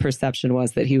 My perception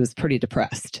was that he was pretty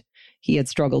depressed. He had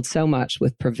struggled so much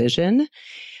with provision.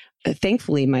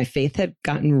 Thankfully, my faith had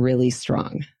gotten really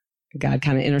strong. God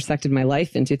kind of intersected my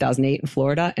life in 2008 in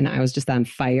Florida, and I was just on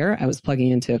fire. I was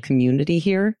plugging into a community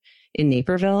here in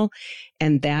Naperville,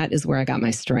 and that is where I got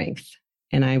my strength.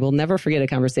 And I will never forget a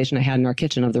conversation I had in our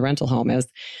kitchen of the rental home as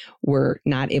we're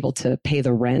not able to pay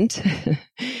the rent,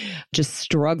 just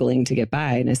struggling to get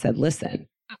by. And I said, listen,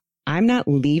 I'm not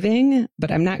leaving,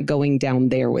 but I'm not going down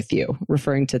there with you,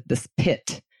 referring to this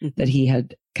pit that he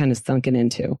had kind of sunken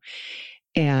into.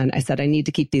 And I said, I need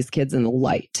to keep these kids in the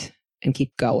light and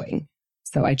keep going.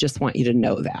 So I just want you to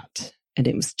know that. And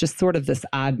it was just sort of this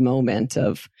odd moment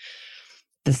of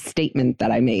the statement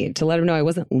that I made to let him know I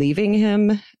wasn't leaving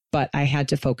him, but I had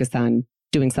to focus on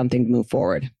doing something to move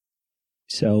forward.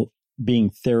 So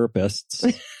being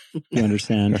therapists, you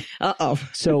understand? Uh-oh.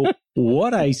 So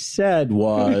what I said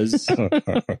was,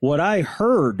 what I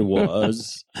heard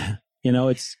was,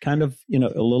 it's kind of, a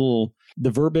little, the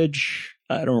verbiage,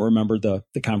 I don't remember the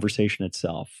conversation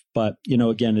itself. But,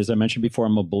 again, as I mentioned before,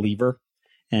 I'm a believer.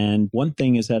 And one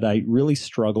thing is that I really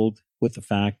struggled with the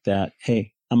fact that,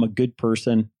 hey, I'm a good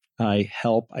person. I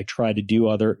help. I try to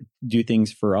do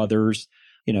things for others,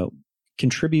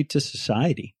 contribute to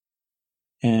society.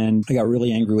 And I got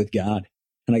really angry with God.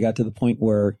 And I got to the point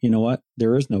where, you know what?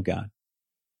 There is no God.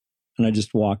 And I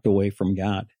just walked away from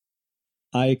God.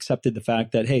 I accepted the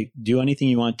fact that, hey, do anything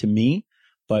you want to me,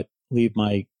 but leave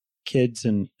my kids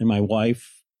and my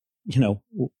wife,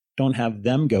 don't have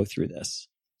them go through this.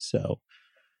 So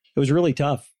it was really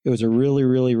tough. It was a really,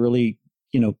 really, really,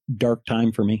 dark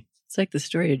time for me. It's like the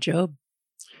story of Job.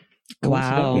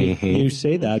 Wow. You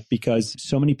say that because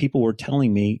so many people were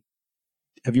telling me,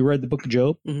 have you read the book of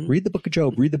Job? Mm-hmm. Read the book of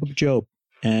Job. Read the book of Job.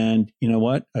 And you know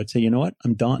what? I'd say,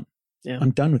 I'm done. Yeah.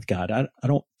 I'm done with God. I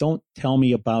don't tell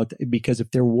me about, because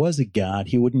if there was a God,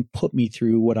 he wouldn't put me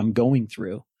through what I'm going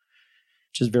through.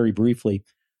 Just very briefly,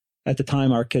 at the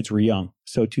time, our kids were young.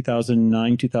 So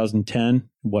 2009, 2010,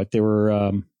 they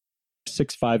were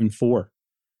 6, 5, and 4.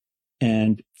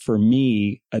 And for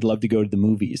me, I'd love to go to the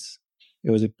movies. It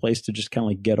was a place to just kind of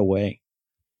like get away.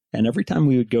 And every time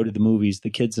we would go to the movies, the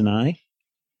kids and I,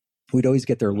 we'd always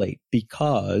get there late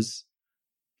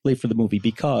for the movie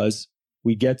because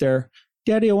we'd get there.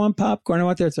 Daddy, I want popcorn. I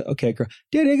want that. It's like, okay, girl.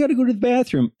 Daddy, I got to go to the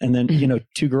bathroom. And then,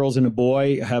 2 girls and a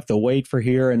boy have to wait for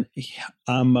here. And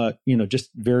I'm,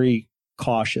 just very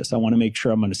cautious. I want to make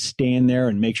sure I'm going to stand there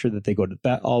and make sure that they go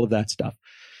to all of that stuff.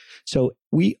 So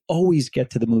we always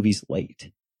get to the movies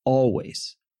late,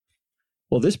 always.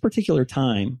 Well, this particular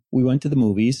time, we went to the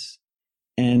movies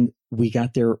and we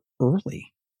got there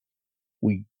early.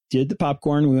 We did the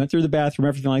popcorn. We went through the bathroom,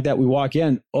 everything like that. We walk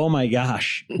in. Oh my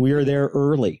gosh, we are there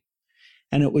early.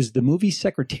 And it was the movie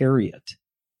Secretariat.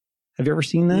 Have you ever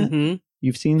seen that? Mm-hmm.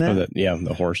 You've seen that?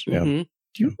 The horse. Yeah. Mm-hmm.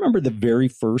 Do you remember the very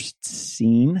first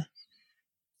scene?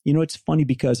 It's funny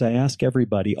because I ask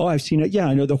everybody, oh, I've seen it. Yeah,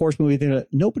 I know the horse movie.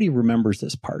 Nobody remembers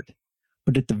this part.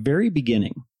 But at the very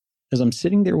beginning, as I'm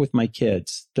sitting there with my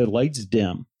kids, the lights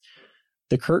dim,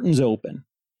 the curtains open.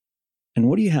 And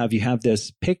what do you have? You have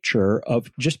this picture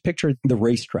picture the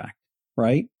racetrack,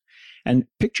 right? And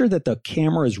picture that the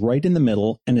camera is right in the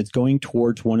middle and it's going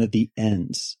towards one of the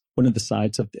ends, one of the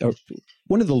sides of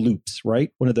one of the loops,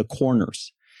 right? One of the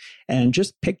corners. And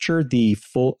just picture the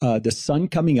sun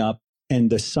coming up and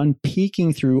the sun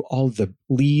peeking through all the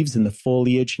leaves and the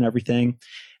foliage and everything.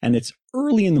 And it's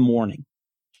early in the morning.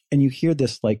 And you hear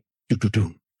this like,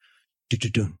 do-do-doon,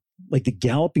 do-do-doon, like the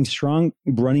galloping, strong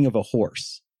running of a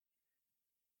horse.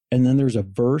 And then there's a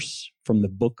verse from the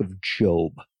book of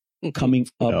Job coming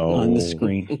up on the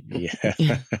screen.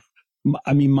 Yeah.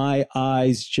 I mean, my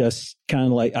eyes just kind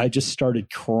of like, I just started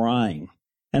crying.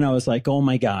 And I was like, oh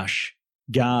my gosh,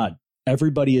 God,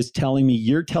 everybody is telling me,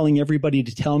 you're telling everybody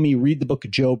to tell me, read the book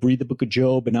of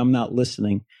Job, and I'm not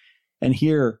listening. And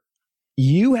here,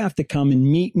 you have to come and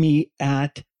meet me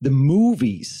at the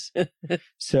movies.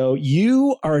 So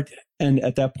you are, and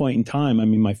at that point in time, I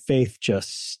mean, my faith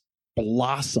just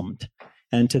blossomed.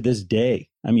 And to this day,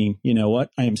 I mean, you know what?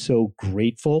 I am so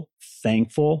grateful,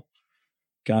 thankful.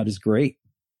 God is great.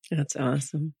 That's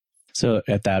awesome. So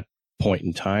at that point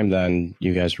in time, then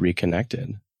you guys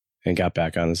reconnected and got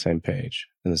back on the same page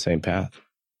and the same path.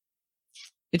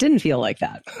 It didn't feel like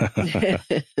that.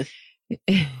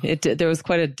 There was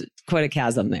quite a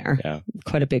chasm there. Yeah.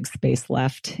 Quite a big space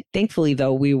left. Thankfully,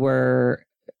 though, we were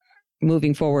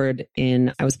moving forward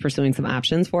I was pursuing some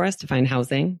options for us to find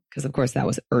housing because, of course, that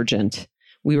was urgent.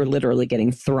 We were literally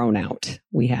getting thrown out.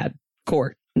 We had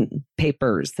court and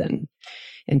papers and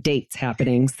dates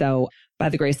happening. So by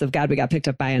the grace of God, we got picked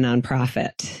up by a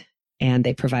nonprofit and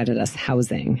they provided us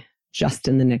housing just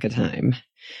in the nick of time.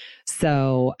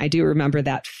 So I do remember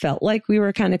that felt like we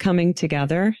were kind of coming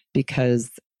together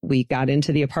because we got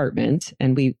into the apartment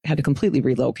and we had to completely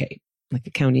relocate, like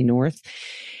a county north.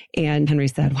 And Henry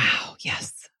said, wow,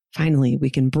 yes, finally we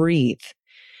can breathe.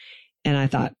 And I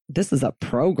thought, this is a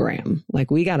program.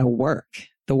 Like, we got to work.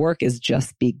 The work is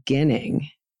just beginning.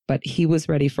 But he was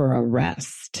ready for a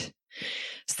rest.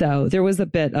 So there was a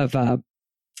bit of a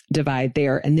divide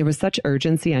there. And there was such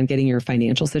urgency on getting your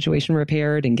financial situation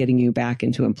repaired and getting you back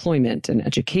into employment and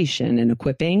education and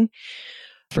equipping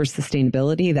for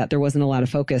sustainability that there wasn't a lot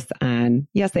of focus on,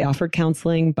 yes, they offered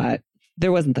counseling, but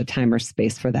there wasn't the time or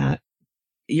space for that.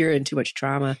 You're in too much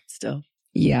trauma still.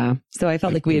 Yeah. So I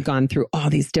felt like we had gone through all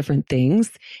these different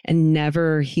things and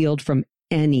never healed from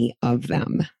any of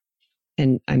them.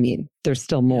 And I mean, there's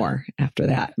still more after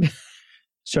that.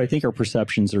 So I think our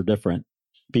perceptions are different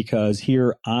because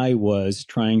here I was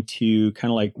trying to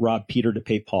kind of like rob Peter to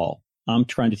pay Paul. I'm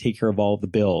trying to take care of all the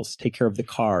bills, take care of the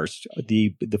cars,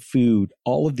 the food,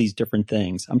 all of these different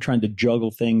things. I'm trying to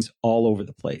juggle things all over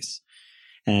the place.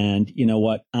 And you know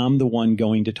what? I'm the one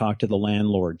going to talk to the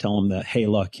landlord, tell him that, hey,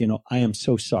 look, you know, I am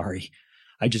so sorry.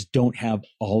 I just don't have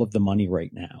all of the money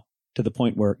right now, to the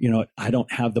point where, you know, I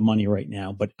don't have the money right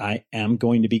now, but I am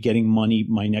going to be getting money,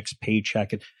 my next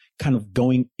paycheck, and kind of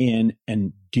going in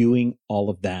and doing all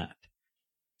of that.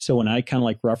 So when I kind of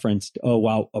like referenced, oh,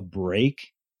 wow, a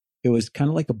break, it was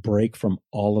kind of like a break from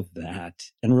all of that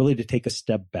and really to take a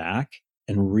step back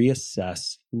and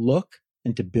reassess, look,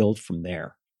 and to build from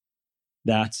there.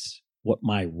 That's what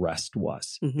my rest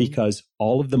was, because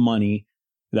all of the money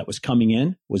that was coming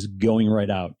in was going right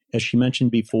out. As she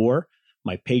mentioned before,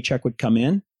 my paycheck would come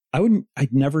in.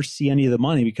 I'd never see any of the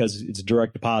money because it's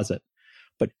direct deposit,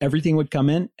 but everything would come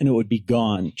in and it would be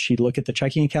gone. She'd look at the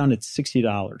checking account, it's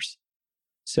 $60.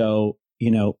 So,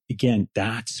 you know, again,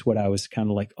 that's what I was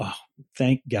kind of like, oh,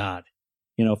 thank God,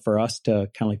 you know, for us to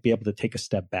kind of like be able to take a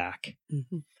step back.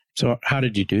 So how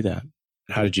did you do that?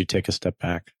 How did you take a step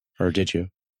back? Or did you?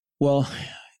 Well,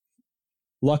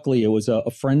 luckily, it was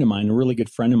a friend of mine, a really good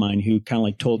friend of mine, who kind of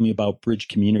like told me about Bridge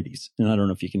Communities. And I don't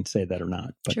know if you can say that or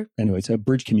not. But sure. Anyways,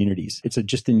 Bridge Communities. It's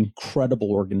just an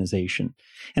incredible organization.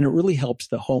 And it really helps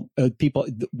the people,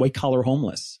 the white collar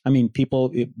homeless. I mean,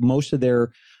 most of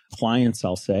their clients,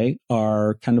 I'll say,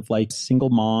 are kind of like single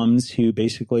moms who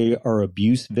basically are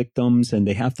abuse victims and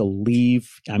they have to leave,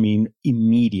 I mean,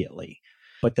 immediately.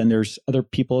 But then there's other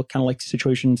people kind of like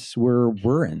situations where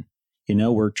we're in. You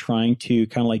know, we're trying to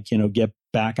kind of like, you know, get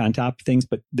back on top of things,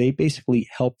 but they basically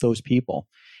help those people.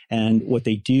 And what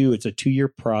they do, it's a 2-year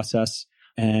process,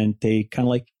 and they kind of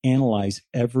like analyze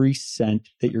every cent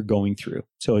that you're going through.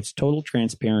 So it's total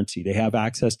transparency. They have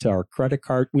access to our credit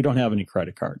card. We don't have any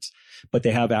credit cards, but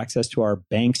they have access to our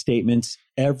bank statements,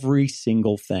 every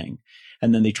single thing.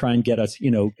 And then they try and get us,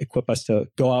 you know, equip us to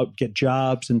go out, get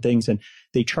jobs and things. And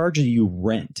they charge you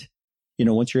rent. You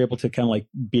know, once you're able to kind of like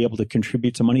be able to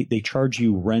contribute some money, they charge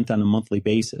you rent on a monthly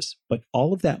basis. But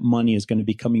all of that money is going to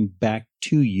be coming back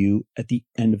to you at the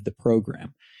end of the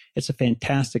program. It's a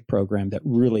fantastic program that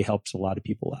really helps a lot of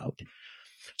people out.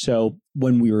 So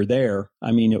when we were there,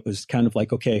 I mean, it was kind of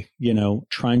like, okay, you know,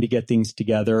 trying to get things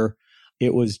together.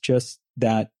 It was just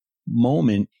that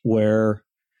moment where,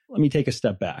 let me take a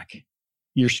step back.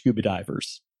 You're scuba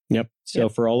divers. Yep. So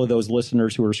for all of those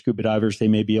listeners who are scuba divers, they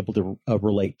may be able to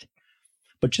relate.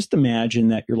 But just imagine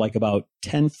that you're like about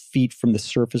 10 feet from the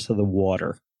surface of the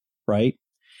water, right?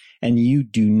 And you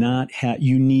do not have,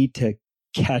 you need to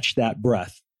catch that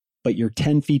breath, but you're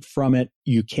 10 feet from it.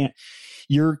 You can't,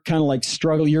 you're kind of like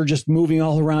struggle. You're just moving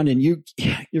all around and you're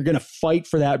going to fight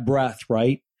for that breath,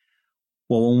 right?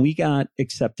 Well, when we got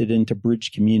accepted into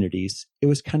Bridge Communities, it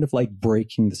was kind of like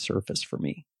breaking the surface for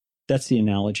me. That's the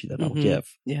analogy that I'll give,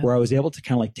 where I was able to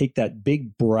kind of like take that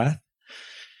big breath.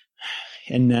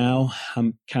 And now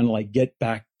I'm kind of like, get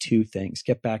back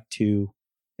to,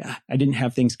 I didn't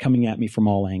have things coming at me from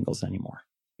all angles anymore.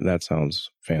 That sounds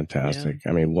fantastic.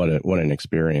 Yeah. I mean, what an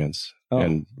experience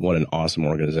and what an awesome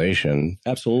organization.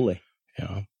 Absolutely.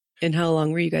 Yeah. And how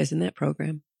long were you guys in that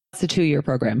program? It's a 2-year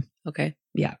program. Okay.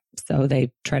 Yeah. So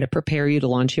they try to prepare you to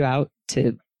launch you out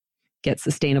to get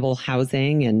sustainable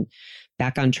housing and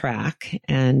back on track.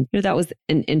 And that was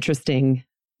an interesting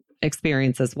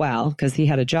experience as well, because he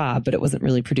had a job, but it wasn't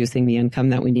really producing the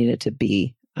income that we needed to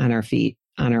be on our feet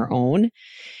on our own.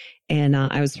 And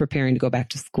I was preparing to go back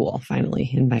to school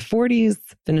finally in my 40s,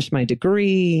 finish my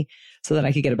degree so that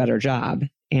I could get a better job,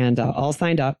 and all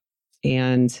signed up.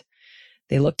 And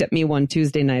they looked at me one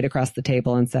Tuesday night across the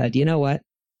table and said, you know what?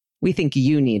 We think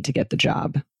you need to get the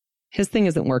job. His thing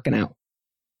isn't working out.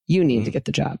 You need to get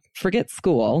the job. Forget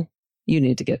school. You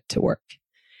need to get to work.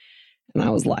 And I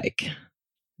was like,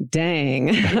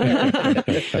 dang.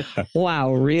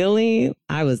 Wow, really?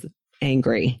 I was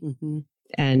angry.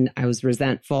 And I was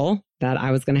resentful that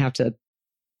I was going to have to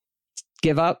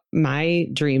give up my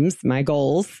dreams, my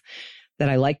goals that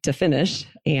I like to finish,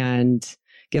 and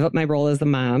give up my role as a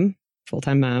mom,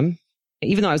 full-time mom,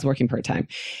 even though I was working part-time,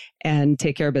 and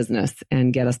take care of business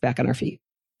and get us back on our feet.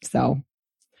 So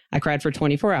I cried for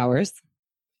 24 hours.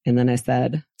 And then I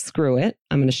said, screw it.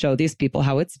 I'm going to show these people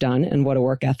how it's done and what a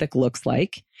work ethic looks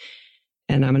like.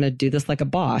 And I'm going to do this like a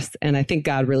boss. And I think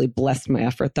God really blessed my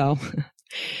effort, though,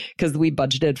 because we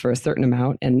budgeted for a certain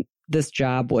amount. And this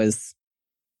job was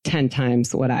 10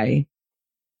 times what I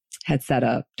had set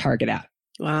a target at.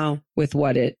 Wow. With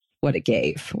what it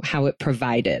gave, how it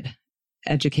provided,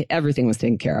 everything was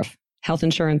taken care of. Health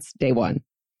insurance, day one,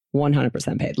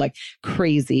 100% paid, like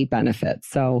crazy benefits.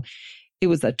 So it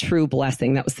was a true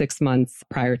blessing. That was 6 months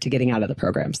prior to getting out of the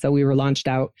program. So we were launched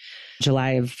out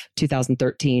July of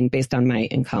 2013 based on my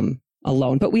income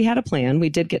alone. But we had a plan. We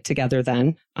did get together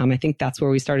then. I think that's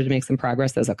where we started to make some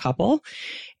progress as a couple.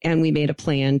 And we made a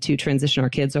plan to transition our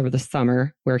kids over the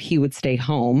summer where he would stay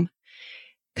home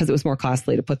because it was more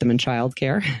costly to put them in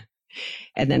childcare.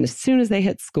 And then as soon as they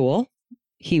hit school,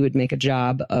 he would make a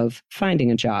job of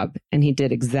finding a job. And he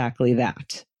did exactly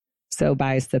that. So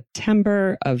by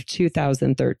September of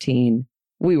 2013,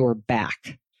 we were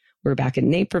back. We were back in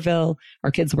Naperville.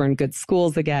 Our kids were in good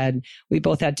schools again. We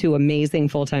both had 2 amazing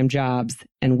full-time jobs,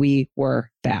 and we were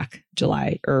back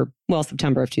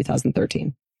September of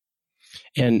 2013.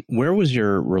 And where was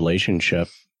your relationship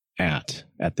at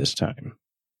this time?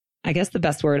 I guess the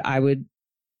best word I would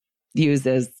use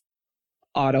is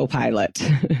autopilot,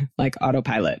 like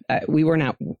autopilot. We were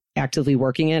not actively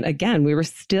working it. Again, we were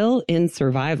still in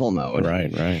survival mode.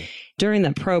 Right. During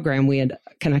that program, we had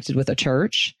connected with a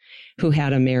church who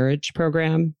had a marriage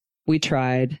program. We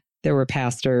tried. There were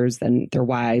pastors and their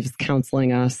wives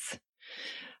counseling us.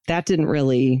 That didn't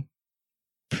really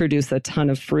produce a ton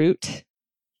of fruit.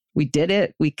 We did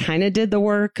it. We kind of did the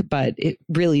work, but it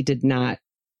really did not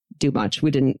do much.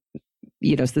 We didn't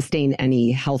sustain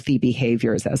any healthy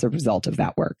behaviors as a result of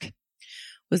that work.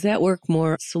 Was that work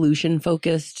more solution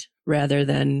focused rather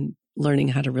than learning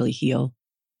how to really heal?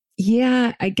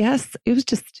 Yeah, I guess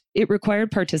it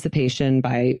required participation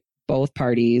by both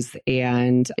parties,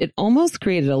 and it almost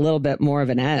created a little bit more of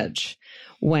an edge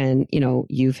when,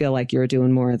 you feel like you're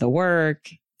doing more of the work,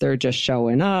 they're just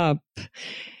showing up.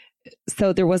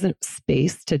 So there wasn't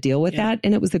space to deal with that.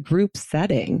 And it was a group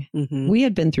setting. We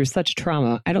had been through such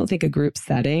trauma. I don't think a group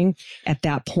setting at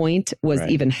that point was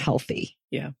even healthy.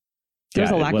 Yeah. There's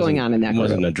a lot going on in that group. It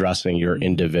wasn't addressing your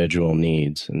individual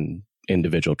needs and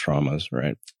individual traumas,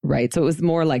 right? Right. So it was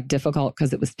more like difficult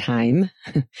because it was time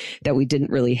that we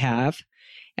didn't really have.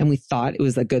 And we thought it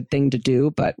was a good thing to do.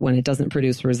 But when it doesn't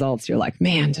produce results, you're like,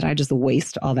 man, did I just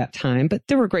waste all that time? But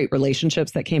there were great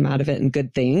relationships that came out of it and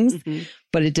good things,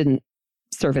 but it didn't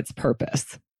serve its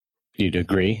purpose. You'd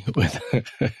agree with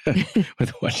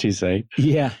what she's saying?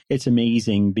 Yeah, it's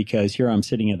amazing because here I'm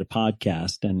sitting at a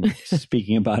podcast and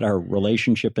speaking about our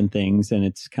relationship and things. And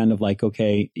it's kind of like,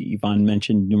 okay, Yvonne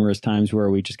mentioned numerous times where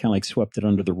we just kind of like swept it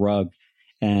under the rug.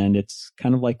 And it's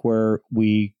kind of like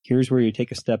here's where you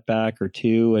take a step back or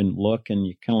two and look and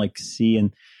you kind of like see,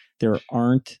 and there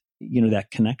aren't,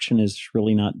 that connection is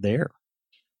really not there.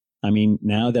 I mean,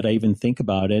 now that I even think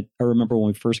about it, I remember when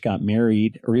we first got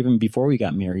married or even before we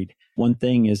got married, one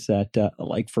thing is that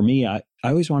like for me, I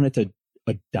always wanted to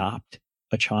adopt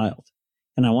a child.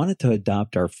 And I wanted to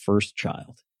adopt our first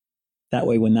child. That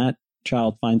way, when that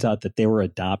child finds out that they were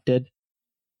adopted,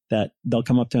 that they'll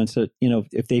come up to us and say,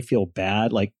 if they feel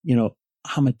bad, like,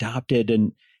 I'm adopted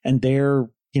and they're,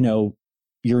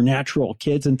 your natural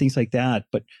kids and things like that.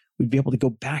 But we'd be able to go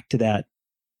back to that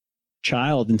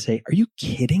child and say, are you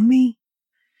kidding me?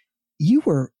 You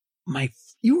were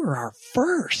our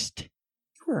first.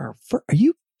 You were our first. Are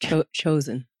you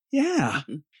chosen? Yeah,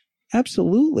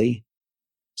 absolutely.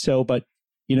 So, but,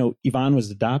 Yvonne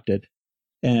was adopted.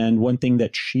 And one thing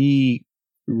that she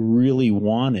really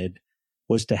wanted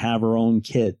was to have her own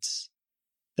kids.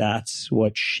 That's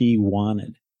what she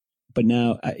wanted. But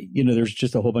now, there's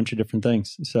just a whole bunch of different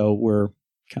things. So we're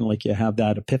kind of like, you have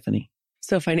that epiphany.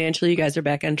 So financially, you guys are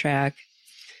back on track.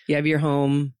 You have your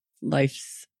home.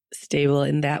 Life's stable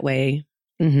in that way.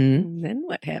 Mm-hmm. Then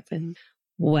what happened?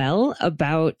 Well,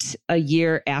 about a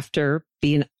year after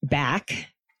being back,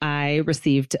 I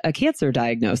received a cancer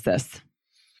diagnosis.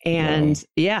 And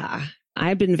yeah,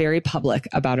 I've been very public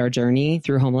about our journey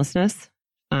through homelessness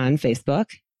on Facebook.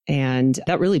 And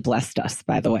that really blessed us,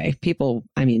 by the way. People,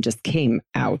 just came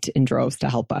out in droves to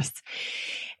help us.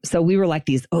 So we were like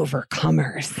these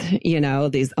overcomers,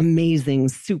 these amazing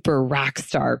super rock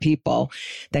star people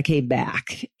that came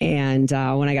back. And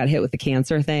when I got hit with the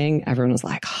cancer thing, everyone was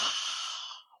like, oh,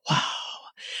 wow,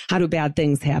 how do bad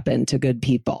things happen to good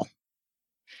people?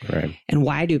 Right. And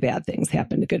why do bad things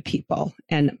happen to good people?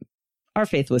 And our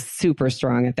faith was super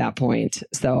strong at that point.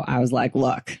 So I was like,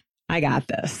 look, I got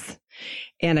this.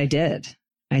 And I did.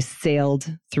 I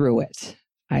sailed through it.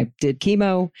 I did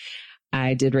chemo.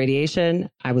 I did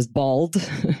radiation. I was bald,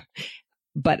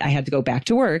 but I had to go back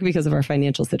to work because of our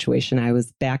financial situation. I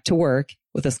was back to work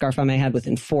with a scarf on my head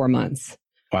within 4 months.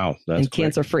 Wow. That's and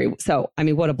cancer free. So,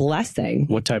 what a blessing.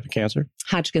 What type of cancer?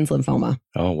 Hodgkin's lymphoma.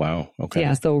 Oh, wow. Okay.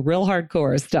 Yeah. So real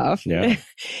hardcore stuff. Yeah.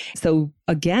 So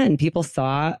again, people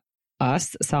saw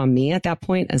me at that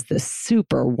point as this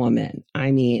super woman.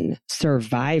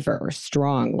 Survivor,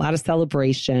 strong, a lot of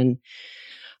celebration,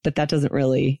 but that doesn't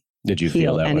really Did you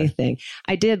feel that anything. Way?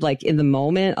 I did, like in the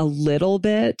moment a little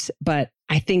bit, but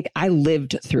I think I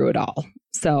lived through it all.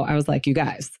 So I was like, you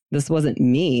guys, this wasn't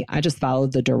me. I just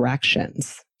followed the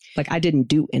directions. Like I didn't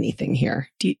do anything here.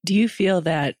 Do you feel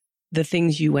that the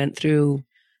things you went through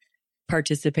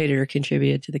participated or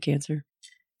contributed to the cancer?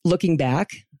 Looking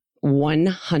back,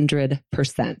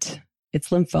 100%. It's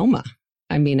lymphoma.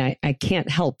 I can't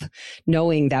help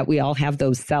knowing that we all have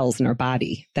those cells in our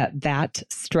body, that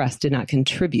stress did not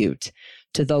contribute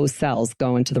to those cells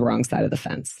going to the wrong side of the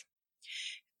fence.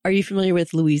 Are you familiar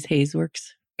with Louise Hay's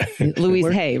works? Louise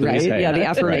Hay, right? Louise Hay. Yeah, the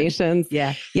affirmations. Right.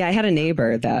 Yeah. Yeah, I had a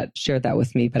neighbor that shared that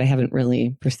with me, but I haven't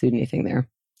really pursued anything there.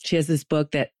 She has this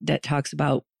book that talks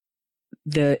about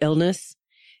the illness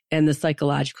and the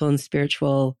psychological and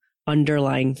spiritual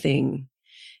underlying thing.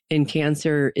 And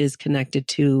cancer is connected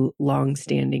to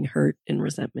long-standing hurt and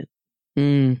resentment.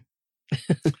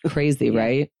 Crazy, Yeah.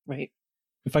 right? Right.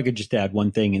 If I could just add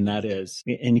one thing, and that is,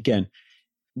 and again,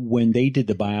 when they did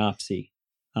the biopsy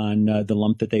on the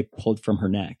lump that they pulled from her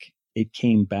neck, it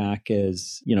came back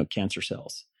as, cancer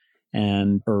cells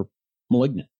or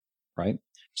malignant, right?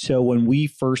 So when we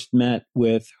first met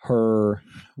with her,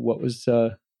 what was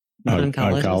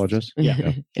oncologist?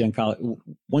 Yeah. The oncologist.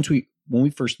 When we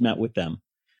first met with them,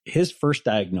 his first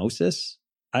diagnosis,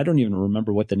 I don't even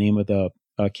remember what the name of the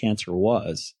cancer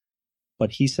was,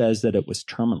 but he says that it was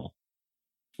terminal.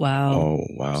 Wow. Oh,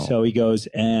 wow. So he goes,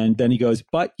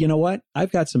 but you know what?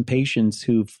 I've got some patients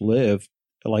who've lived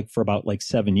for about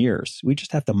 7 years. We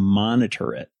just have to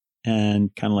monitor it and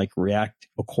kind of react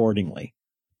accordingly.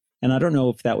 And I don't know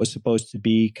if that was supposed to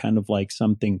be kind of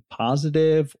something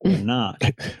positive or not.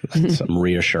 Some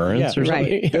reassurance or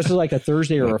something. Right. This was a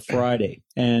Thursday or a Friday.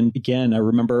 And again, it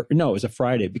was a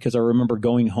Friday because I remember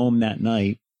going home that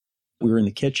night. We were in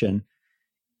the kitchen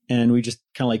and we just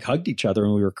kind of hugged each other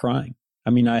and we were crying.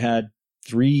 I had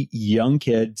 3 young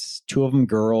kids, 2 of them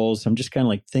girls. I'm just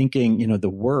kind of thinking, the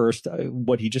worst,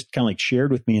 what he just kind of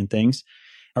shared with me and things.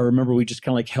 I remember we just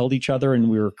kind of held each other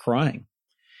and we were crying.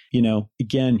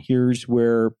 Again, here's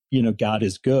where, God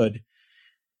is good.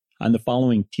 On the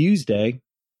following Tuesday,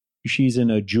 she's in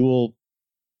a Jewel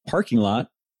parking lot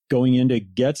going in to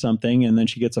get something. And then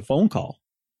she gets a phone call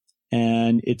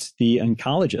and it's the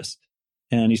oncologist.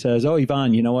 And he says, oh,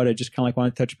 Yvonne, you know what? I just kind of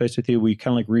want to touch base with you. We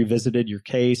kind of revisited your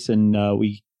case and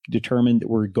we determined that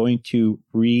we're going to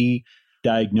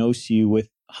re-diagnose you with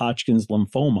Hodgkin's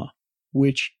lymphoma,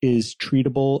 which is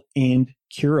treatable and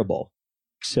curable.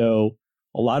 So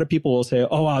a lot of people will say,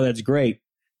 oh, wow, that's great.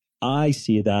 I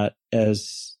see that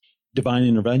as divine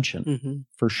intervention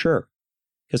for sure.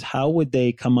 Because how would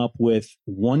they come up with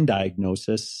one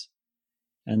diagnosis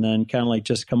and then kind of like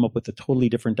just come up with a totally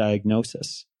different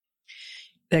diagnosis?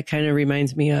 That kind of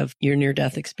reminds me of your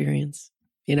near-death experience,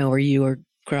 where you were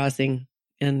crossing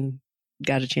and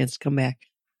got a chance to come back.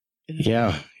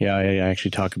 Yeah. I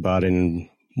actually talk about it in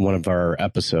one of our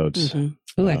episodes.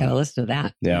 Mm-hmm. I got to listen to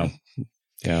that.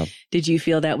 Yeah. Did you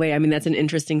feel that way? I mean, that's an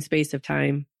interesting space of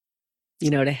time,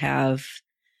 to have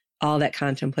all that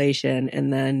contemplation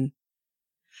and then,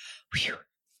 whew.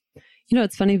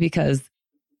 It's funny because,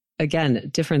 again,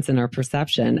 difference in our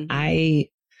perception. Mm-hmm. I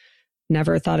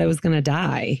never thought I was going to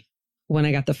die when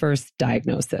I got the first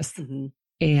diagnosis. Mm-hmm.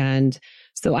 And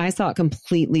so I saw it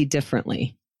completely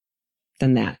differently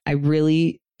than that. I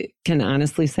really can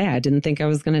honestly say I didn't think I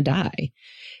was going to die.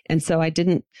 And so I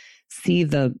didn't see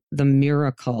the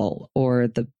miracle or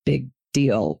the big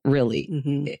deal really.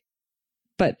 Mm-hmm.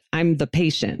 But I'm the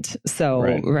patient. So,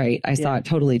 right. I saw it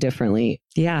totally differently.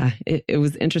 Yeah. It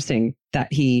was interesting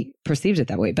that he perceived it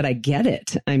that way, but I get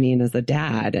it. I mean, as a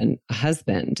dad and a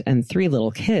husband and 3 little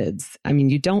kids, I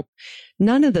mean,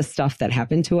 none of the stuff that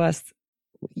happened to us,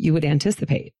 you would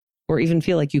anticipate or even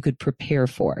feel like you could prepare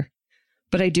for.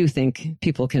 But I do think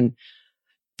people can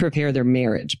prepare their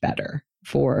marriage better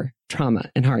for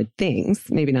trauma and hard things.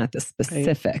 Maybe not the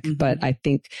specific, but I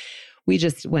think we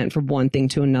just went from one thing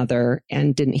to another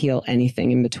and didn't heal anything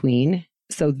in between.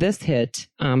 So this hit,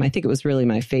 I think it was really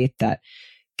my faith that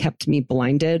kept me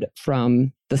blinded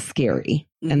from the scary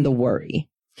and the worry.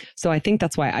 So I think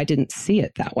that's why I didn't see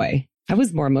it that way. I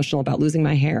was more emotional about losing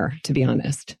my hair, to be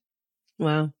honest.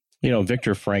 Wow.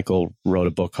 Viktor Frankl wrote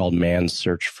a book called Man's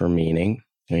Search for Meaning,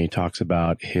 and he talks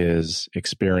about his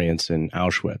experience in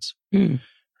Auschwitz,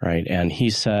 right? And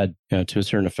he said, to a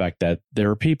certain effect, that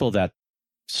there are people that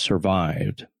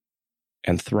survived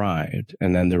and thrived,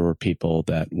 and then there were people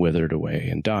that withered away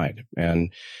and died.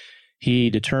 And he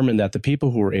determined that the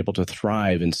people who were able to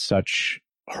thrive in such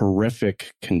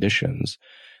horrific conditions,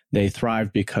 they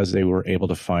thrived because they were able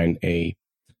to find a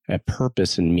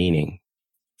purpose and meaning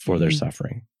for their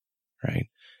suffering, right?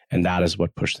 And that is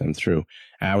what pushed them through.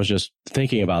 And I was just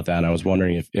thinking about that, and I was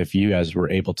wondering if you guys were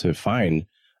able to find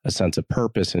a sense of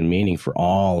purpose and meaning for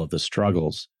all of the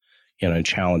struggles, and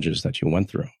challenges that you went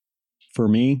through. For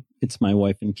me, it's my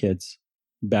wife and kids.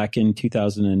 Back in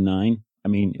 2009, I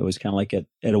mean, it was kind of like at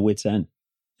a wit's end.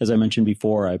 As I mentioned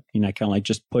before, I kind of like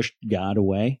just pushed God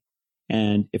away.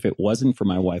 And if it wasn't for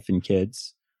my wife and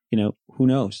kids, who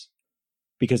knows?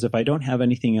 Because if I don't have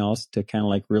anything else to kind of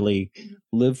like really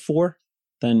live for,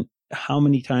 then how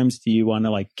many times do you want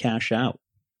to like cash out?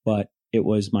 But it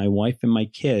was my wife and my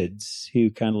kids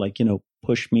who kind of like,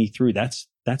 pushed me through. That's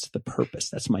the purpose.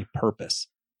 That's my purpose.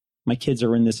 My kids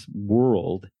are in this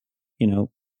world,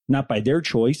 not by their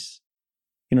choice.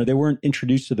 They weren't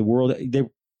introduced to the world.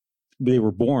 They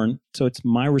were born. So it's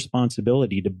my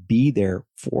responsibility to be there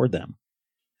for them.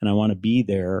 And I want to be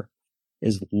there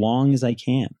as long as I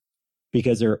can,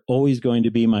 because they're always going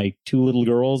to be my 2 little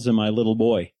girls and my little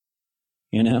boy,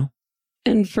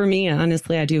 And for me,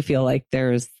 honestly, I do feel like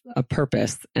there's a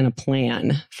purpose and a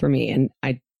plan for me. And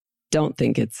I don't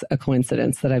think it's a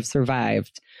coincidence that I've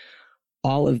survived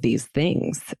all of these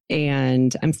things.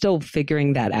 And I'm still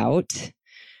figuring that out.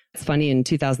 It's funny, in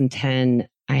 2010,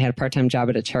 I had a part-time job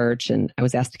at a church and I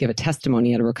was asked to give a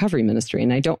testimony at a recovery ministry.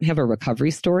 And I don't have a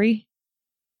recovery story.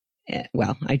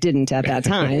 Well, I didn't at that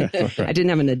time. I didn't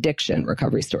have an addiction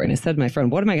recovery story. And I said to my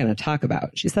friend, what am I going to talk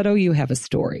about? She said, oh, you have a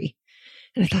story.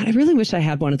 And I thought, I really wish I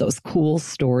had one of those cool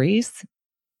stories.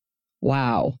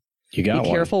 Wow. You got Be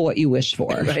careful what you wish for,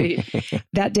 right?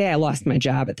 That day I lost my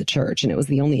job at the church and it was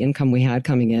the only income we had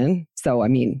coming in. So, I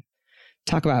mean,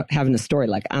 talk about having a story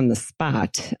like on the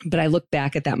spot. But I look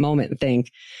back at that moment and think,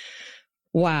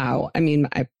 wow. I mean,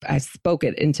 I spoke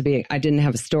it into being, I didn't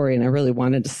have a story and I really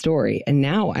wanted a story. And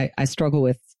now I struggle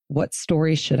with, what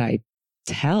story should I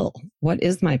tell? What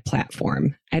is my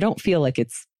platform? I don't feel like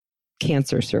it's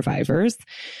cancer survivors.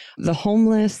 The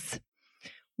homeless,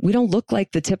 we don't look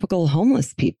like the typical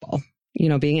homeless people,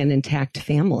 being an intact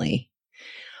family.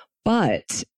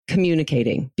 But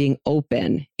communicating, being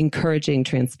open, encouraging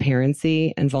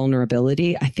transparency and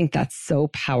vulnerability, I think that's so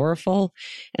powerful.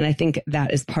 And I think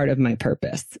that is part of my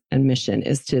purpose and mission,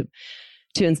 is to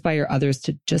inspire others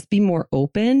to just be more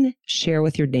open, share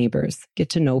with your neighbors, get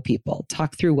to know people,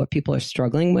 talk through what people are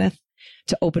struggling with,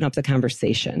 to open up the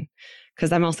conversation.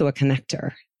 Because I'm also a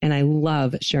connector and I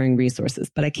love sharing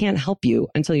resources, but I can't help you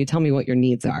until you tell me what your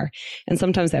needs are. And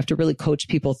sometimes I have to really coach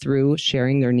people through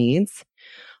sharing their needs.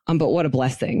 But what a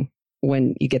blessing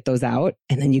when you get those out,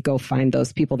 and then you go find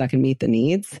those people that can meet the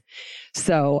needs.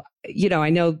 So, I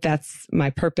know that's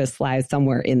my purpose lies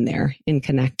somewhere in there, in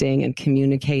connecting and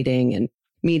communicating and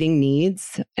meeting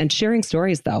needs and sharing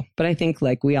stories though. But I think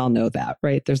like we all know that,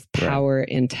 right? There's power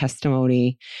in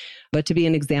testimony, but to be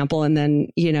an example. And then,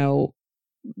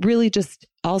 really just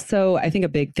also, I think a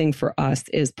big thing for us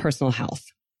is personal health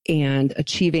and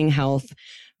achieving health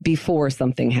before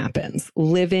something happens,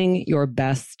 living your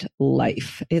best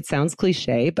life. It sounds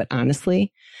cliche, but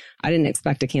honestly, I didn't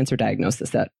expect a cancer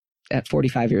diagnosis at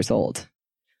 45 years old,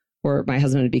 or my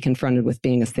husband would be confronted with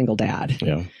being a single dad.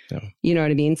 Yeah. You know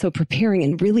what I mean? So preparing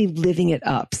and really living it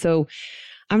up. So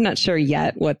I'm not sure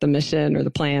yet what the mission or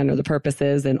the plan or the purpose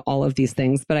is and all of these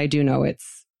things, but I do know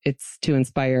it's to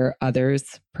inspire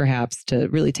others, perhaps, to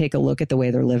really take a look at the way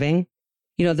they're living.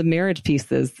 The marriage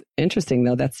piece is interesting,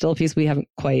 though. That's still a piece we haven't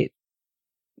quite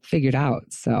figured out.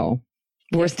 So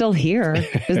we're still here.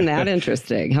 Isn't that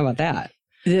interesting? How about that?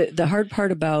 The hard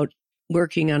part about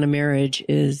working on a marriage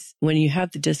is when you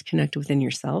have the disconnect within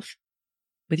yourself,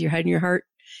 with your head and your heart,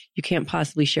 you can't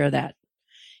possibly share that.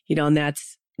 And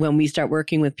that's when we start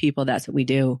working with people, that's what we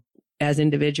do. As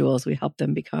individuals, we help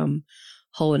them become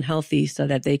whole and healthy so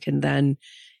that they can then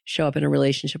show up in a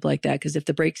relationship like that. Because if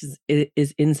the break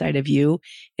is inside of you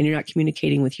and you're not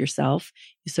communicating with yourself,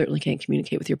 you certainly can't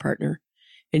communicate with your partner.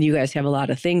 And you guys have a lot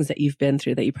of things that you've been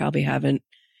through that you probably haven't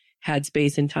had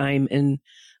space and time and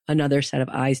another set of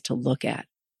eyes to look at.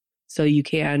 So you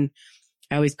can,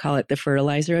 I always call it the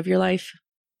fertilizer of your life,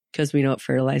 because we know what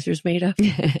fertilizer is made of.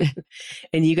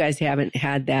 And you guys haven't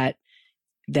had that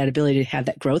ability to have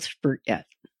that growth spurt yet.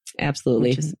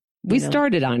 Absolutely. We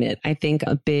started on it. I think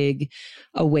a big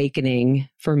awakening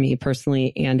for me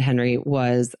personally and Henry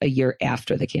was a year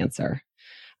after the cancer.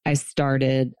 I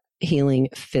started healing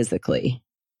physically.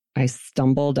 I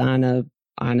stumbled on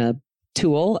a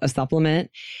tool, a supplement,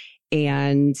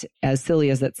 and as silly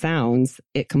as it sounds,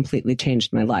 it completely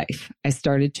changed my life. I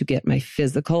started to get my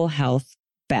physical health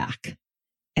back,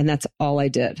 and that's all I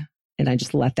did. And I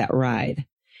just let that ride.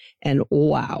 And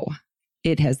wow,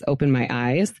 it has opened my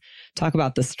eyes. Talk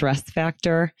about the stress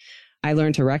factor. I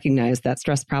learned to recognize that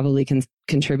stress probably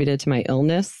contributed to my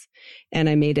illness, and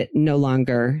I made it no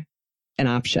longer an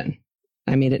option.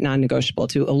 I made it non-negotiable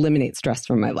to eliminate stress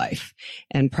from my life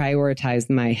and prioritize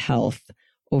my health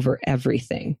over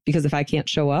everything. Because if I can't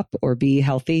show up or be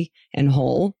healthy and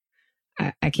whole,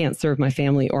 I can't serve my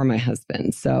family or my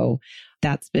husband. So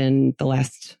that's been the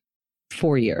last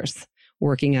 4 years,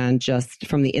 working on just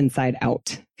from the inside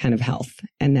out kind of health.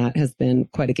 And that has been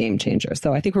quite a game changer.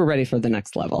 So I think we're ready for the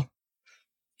next level.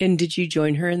 And did you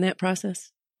join her in that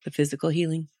process, the physical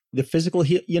healing? The physical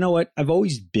you know what? I've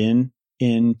always been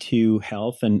into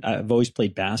health, and I've always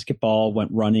played basketball,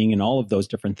 went running, and all of those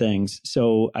different things.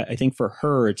 So I think for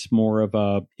her, it's more of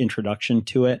a introduction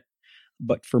to it.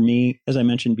 But for me, as I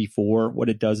mentioned before, what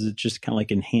it does is it just kind of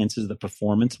like enhances the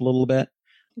performance a little bit.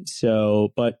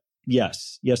 So, but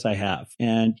yes, I have.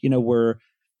 And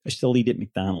I still eat at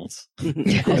McDonald's. I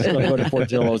still go to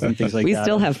Portillo's and things like that. We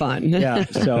still have fun. Yeah.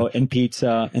 So, and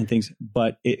pizza and things.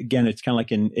 But again, it's kind of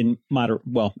like in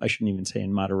well, I shouldn't even say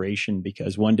in moderation,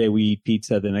 because one day we eat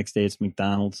pizza, the next day it's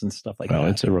McDonald's and stuff like that. Well,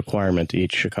 it's a requirement to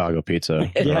eat Chicago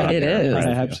pizza. Yeah, it is. Right,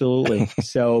 absolutely.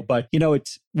 So, but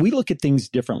we look at things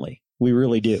differently. We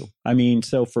really do. I mean,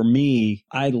 so for me,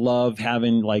 I love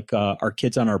having like our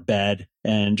kids on our bed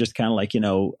and just kind of like,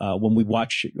 when we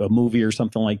watch a movie or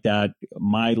something like that,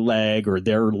 my leg or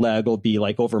their leg will be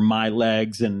like over my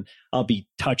legs, and I'll be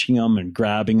touching them and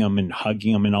grabbing them and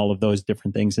hugging them and all of those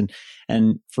different things.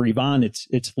 And for Yvonne, it's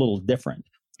a little different.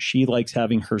 She likes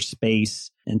having her space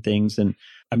and things. And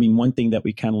I mean, one thing that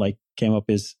we kind of like came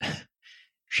up is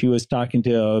she was talking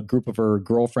to a group of her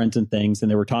girlfriends and things,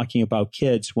 and they were talking about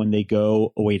kids when they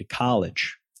go away to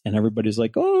college. And everybody's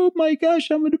like, oh my gosh,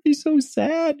 I'm going to be so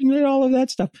sad and all of that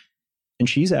stuff. And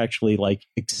she's actually like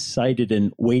excited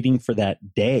and waiting for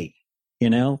that day,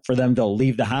 for them to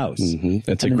leave the house.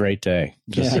 Mm-hmm. It's a great day,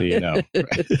 just so you know.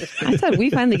 I said we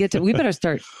finally we better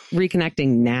start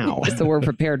reconnecting now, so we're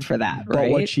prepared for that, right?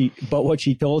 But what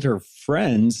she told her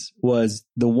friends was,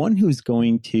 the one who's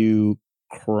going to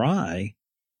cry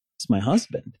is my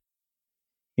husband,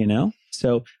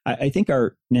 So I think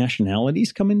our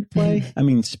nationalities come into play. I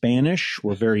mean, Spanish,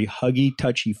 we're very huggy,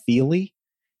 touchy, feely,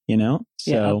 So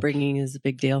yeah, upbringing is a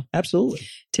big deal. Absolutely.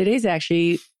 Today's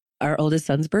actually our oldest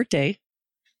son's birthday.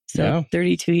 So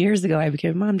 32 years ago, I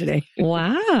became a mom today.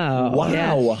 Wow.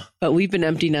 Yeah. But we've been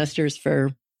empty nesters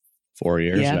for 4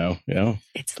 years now. Yeah.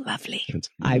 It's lovely.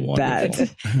 I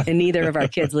bet. And neither of our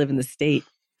kids live in the state.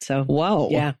 So, whoa.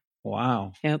 Yeah.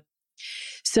 Wow. Yep.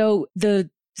 So the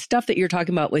stuff that you're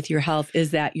talking about with your health,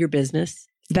 is that your business?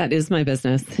 That is my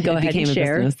business. Go ahead and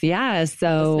share. A business. Yeah.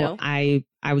 So I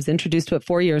was introduced to it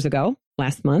 4 years ago,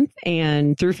 last month,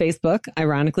 and through Facebook,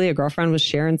 ironically, a girlfriend was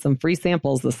sharing some free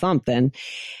samples of something.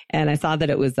 And I saw that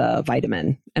it was a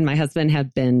vitamin, and my husband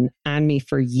had been on me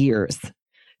for years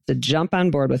to jump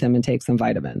on board with him and take some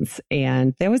vitamins.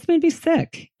 And they always made me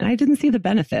sick, and I didn't see the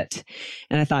benefit.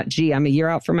 And I thought, gee, I'm a year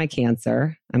out from my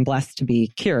cancer. I'm blessed to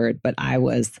be cured, but I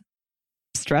was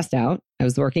stressed out. I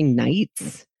was working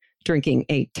nights, drinking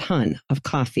a ton of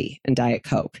coffee and Diet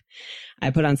Coke.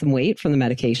 I put on some weight from the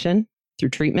medication through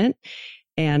treatment,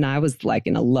 and I was like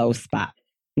in a low spot.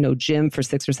 No gym for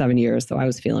 6 or 7 years, so I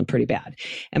was feeling pretty bad.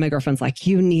 And my girlfriend's like,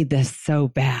 you need this so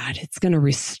bad. It's going to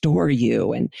restore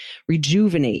you and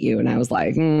rejuvenate you. And I was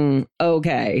like,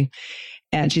 okay.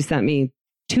 And she sent me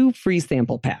 2 free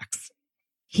sample packs.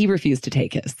 He refused to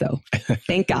take his. So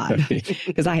thank God,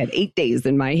 because I had 8 days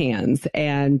in my hands.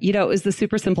 And, you know, it was the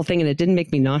super simple thing, and it didn't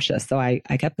make me nauseous. So I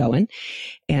kept going,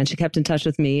 and she kept in touch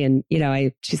with me. And, you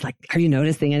know, she's like, are you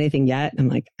noticing anything yet? I'm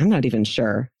like, I'm not even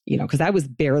sure, you know, because I was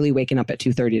barely waking up at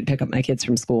 2:30 to pick up my kids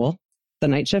from school. The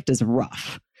night shift is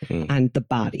rough on the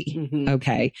body. Mm-hmm.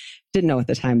 Okay. Didn't know at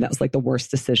the time that was like the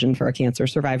worst decision for a cancer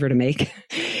survivor to make.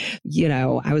 You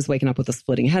know, I was waking up with a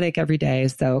splitting headache every day.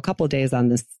 So a couple of days on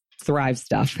this Thrive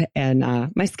stuff, and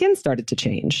my skin started to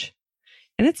change.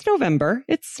 And it's November,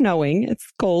 it's snowing,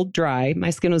 it's cold, dry. My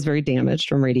skin was very damaged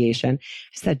from radiation.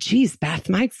 I said, geez, Beth,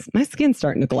 my skin's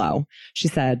starting to glow. She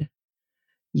said,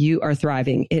 you are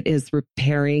thriving. It is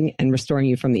repairing and restoring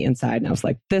you from the inside. And I was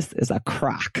like, this is a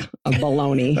crock of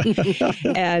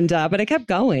baloney. And, but I kept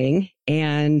going.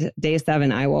 And day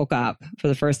 7, I woke up for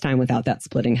the first time without that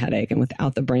splitting headache and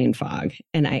without the brain fog.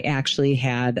 And I actually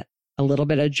had a little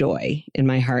bit of joy in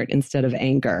my heart instead of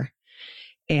anger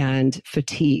and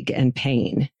fatigue and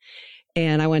pain.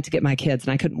 And I went to get my kids,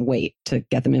 and I couldn't wait to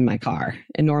get them in my car.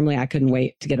 And normally I couldn't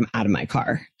wait to get them out of my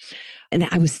car. And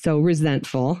I was so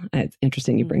resentful. It's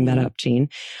interesting you bring that up, Jean,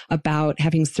 about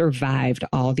having survived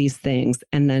all these things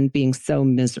and then being so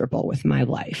miserable with my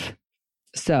life.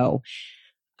 So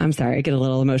I'm sorry, I get a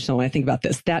little emotional when I think about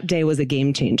this. That day was a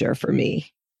game changer for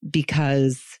me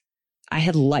because I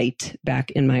had light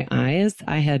back in my eyes.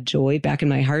 I had joy back in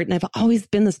my heart. And I've always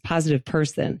been this positive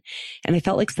person. And I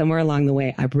felt like somewhere along the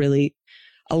way, I really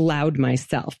allowed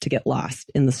myself to get lost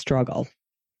in the struggle.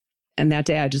 And that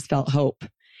day I just felt hope.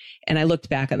 And I looked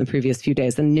back on the previous few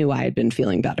days and knew I had been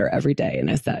feeling better every day.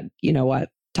 And I said, you know what?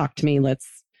 Talk to me. Let's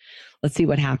see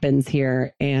what happens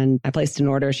here. And I placed an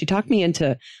order. She talked me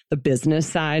into the business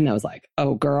side. And I was like,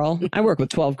 oh, girl, I work with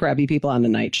 12 crabby people on the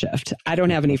night shift. I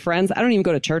don't have any friends. I don't even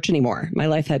go to church anymore. My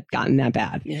life had gotten that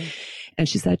bad. Yeah. And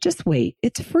she said, just wait.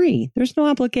 It's free. There's no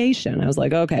obligation. I was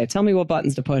like, okay, tell me what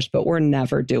buttons to push, but we're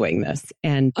never doing this.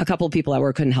 And a couple of people at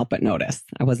work couldn't help but notice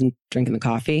I wasn't drinking the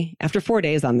coffee. After 4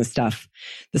 days on this stuff,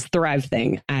 this Thrive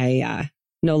thing, I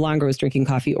no longer was drinking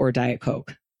coffee or Diet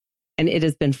Coke. And it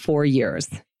has been 4 years.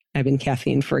 I've been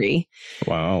caffeine free.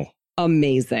 Wow.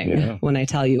 Amazing. Yeah. When I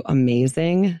tell you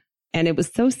amazing. And it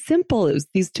was so simple. It was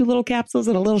these 2 little capsules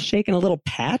and a little shake and a little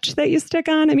patch that you stick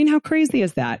on. I mean, how crazy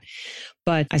is that?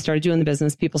 But I started doing the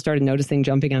business. People started noticing,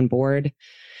 jumping on board.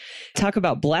 Talk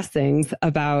about blessings.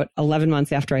 About 11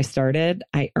 months after I started,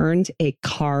 I earned a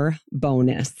car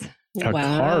bonus. A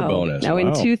car bonus. Now,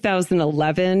 in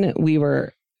 2011,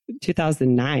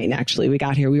 2009, actually, we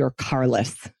got here. We were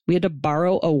carless. We had to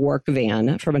borrow a work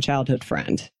van from a childhood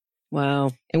friend.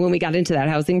 Wow. And when we got into that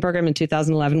housing program in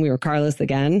 2011, we were carless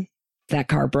again. That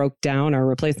car broke down, our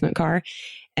replacement car,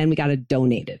 and we got a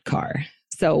donated car.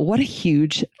 So what a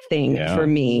huge thing for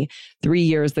me 3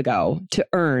 years ago to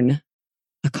earn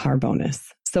a car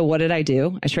bonus. So what did I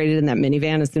do? I traded in that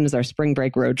minivan as soon as our spring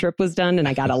break road trip was done, and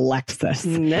I got a Lexus.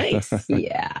 Nice.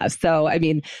 Yeah. So, I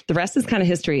mean, the rest is kind of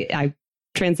history. I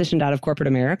transitioned out of corporate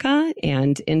America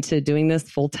and into doing this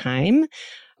full time.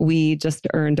 We just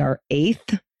earned our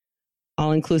 8th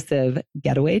all-inclusive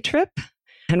getaway trip.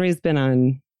 Henry's been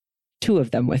on 2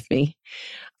 of them with me.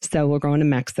 So we're going to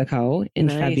Mexico in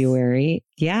February.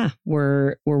 Yeah,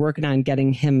 we're working on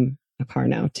getting him a car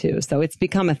now too. So it's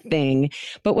become a thing.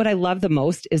 But what I love the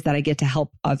most is that I get to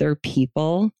help other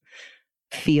people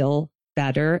feel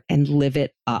better and live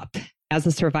it up. As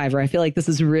a survivor, I feel like this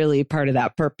is really part of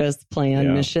that purpose,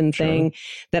 plan, mission thing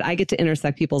that I get to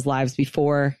intersect people's lives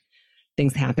before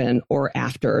things happen or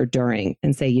after or during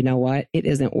and say, you know what, it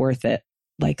isn't worth it.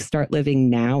 Like start living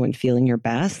now and feeling your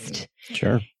best.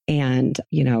 Sure. And,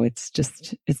 you know, it's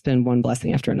been one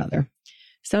blessing after another.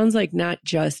 Sounds like not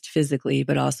just physically,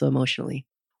 but also emotionally.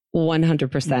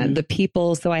 100%. The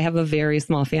people, so I have a very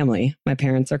small family. My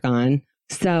parents are gone.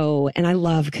 So, and I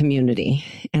love community,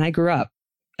 and I grew up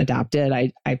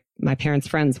adopted. My parents'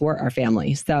 friends were our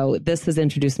family. So this has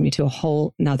introduced me to a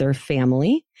whole nother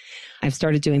family. I've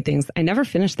started doing things. I never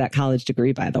finished that college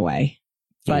degree, by the way,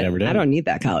 but I don't need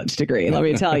that college degree. Let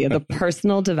me tell you, the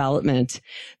personal development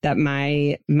that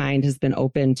my mind has been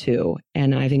open to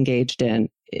and I've engaged in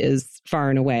is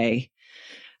far and away,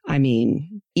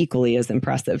 equally as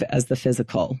impressive as the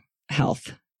physical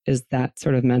health, is that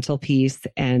sort of mental peace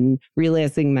and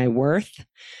realizing my worth.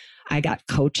 I got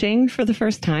coaching for the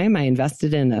first time. I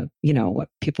invested in what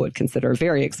people would consider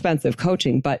very expensive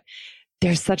coaching, but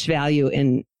there's such value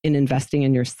in investing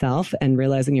in yourself and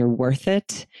realizing you're worth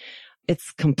it.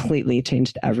 It's completely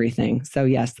changed everything. So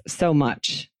yes, so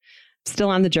much. Still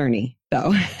on the journey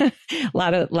though. a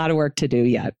lot of work to do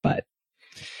yet, but.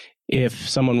 If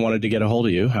someone wanted to get a hold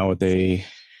of you, how would they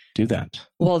do that?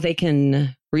 Well, they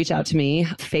can reach out to me.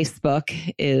 Facebook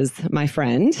is my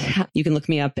friend. You can look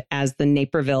me up as the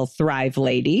Naperville Thrive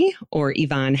Lady or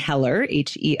Yvonne Heller,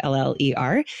 Heller.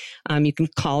 You can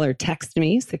call or text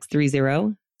me,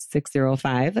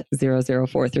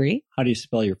 630-605-0043. How do you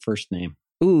spell your first name?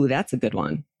 Ooh, that's a good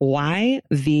one. YVONNE.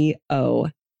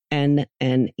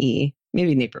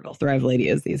 Maybe Naperville Thrive Lady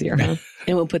is easier, huh?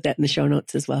 And we'll put that in the show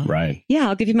notes as well. Right. Yeah,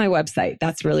 I'll give you my website.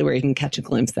 That's really where you can catch a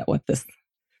glimpse at what this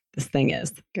thing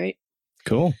is. Great.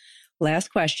 Cool. Last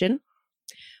question.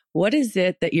 What is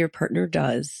it that your partner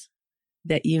does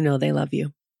that you know they love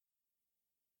you?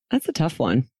 That's a tough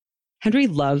one. Henry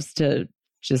loves to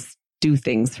just do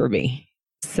things for me.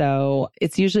 So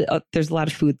it's usually, there's a lot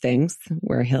of food things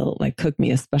where he'll cook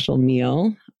me a special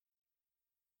meal.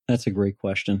 That's a great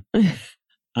question.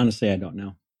 Honestly, I don't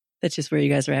know. That's just where you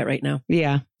guys are at right now.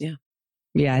 Yeah.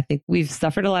 I think we've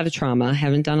suffered a lot of trauma,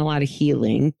 haven't done a lot of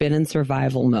healing, been in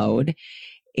survival mode,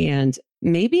 and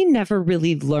maybe never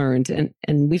really learned.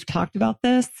 And we've talked about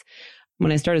this.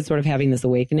 When I started sort of having this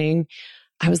awakening,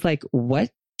 I was like, what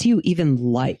do you even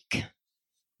like?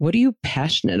 What are you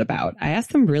passionate about? I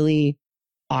asked some really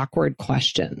awkward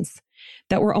questions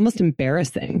that were almost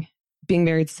embarrassing. Being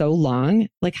married so long,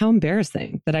 how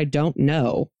embarrassing that I don't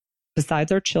know,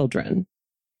 besides our children,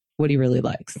 what he really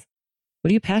likes. What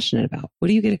are you passionate about? What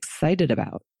do you get excited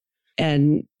about?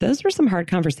 And those were some hard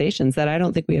conversations that I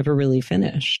don't think we ever really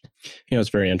finished. It's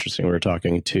very interesting. We were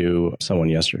talking to someone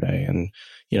yesterday and,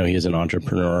 he's an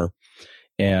entrepreneur.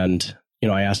 And,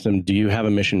 I asked him, do you have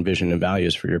a mission, vision, and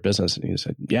values for your business? And he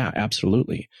said, yeah,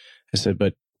 absolutely. I said,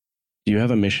 but do you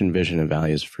have a mission, vision, and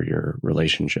values for your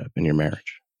relationship and your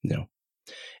marriage? No.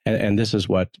 And this is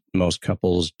what most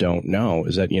couples don't know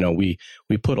is that, we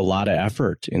put a lot of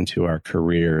effort into our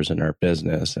careers and our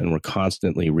business, and we're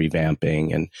constantly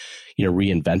revamping and,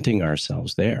 reinventing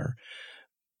ourselves there.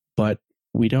 But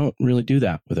we don't really do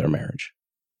that with our marriage,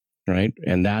 right?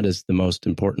 And that is the most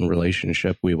important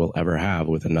relationship we will ever have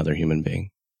with another human being.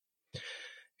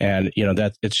 And,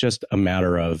 that it's just a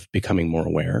matter of becoming more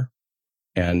aware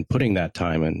and putting that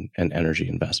time and energy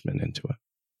investment into it.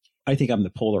 I think I'm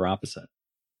the polar opposite.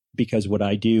 Because what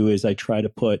I do is I try to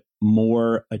put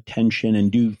more attention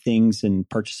and do things and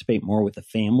participate more with the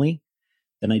family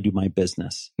than I do my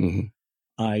business. Mm-hmm.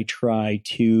 I try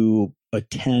to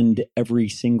attend every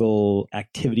single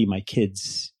activity my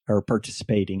kids are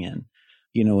participating in,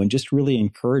 and just really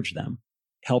encourage them,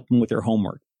 help them with their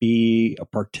homework, be a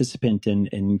participant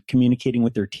in communicating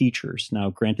with their teachers. Now,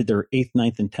 granted, they're 8th,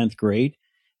 9th, and 10th grade.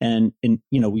 And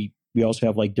we also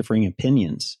have differing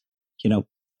opinions.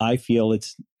 I feel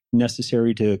it's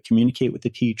necessary to communicate with the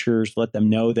teachers, let them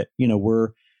know that, we're,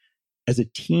 as a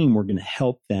team, we're going to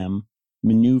help them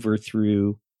maneuver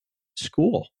through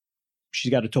school.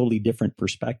 She's got a totally different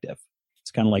perspective.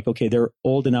 It's kind of okay, they're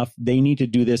old enough, they need to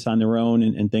do this on their own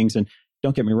and things. And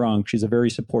don't get me wrong, she's a very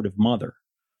supportive mother.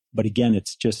 But again,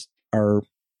 it's just our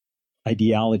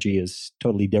ideology is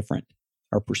totally different.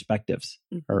 Our perspectives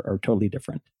are totally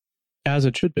different. As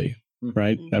it should be,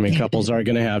 right? I mean, couples are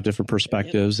going to have different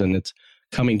perspectives, and it's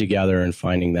coming together and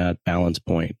finding that balance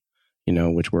point,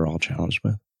 which we're all challenged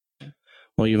with.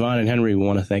 Well, Yvonne and Henry, we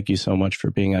want to thank you so much for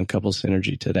being on Couple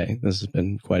Synergy today. This has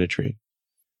been quite a treat.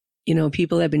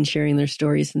 People have been sharing their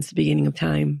stories since the beginning of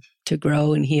time to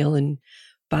grow and heal and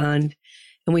bond.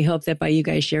 And we hope that by you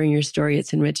guys sharing your story,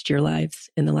 it's enriched your lives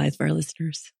and the lives of our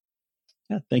listeners.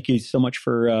 Yeah, thank you so much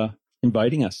for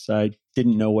inviting us. I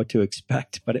didn't know what to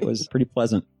expect, but it was pretty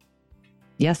pleasant.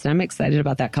 Yes, I'm excited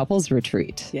about that couples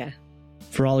retreat. Yeah.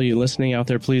 For all of you listening out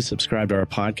there, please subscribe to our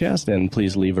podcast and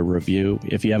please leave a review.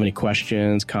 If you have any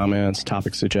questions, comments,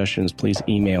 topic suggestions, please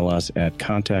email us at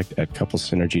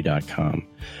contact@couplesynergy.com.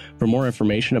 For more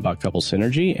information about Couple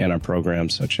Synergy and our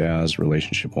programs such as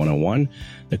Relationship 101,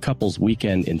 the Couples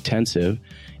Weekend Intensive,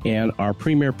 and our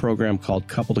premier program called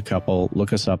Couple to Couple.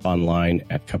 Look us up online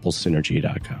at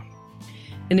couplesynergy.com.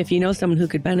 And if you know someone who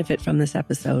could benefit from this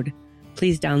episode,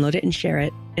 please download it and share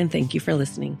it. And thank you for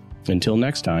listening. Until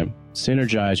next time,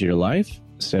 synergize your life,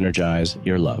 synergize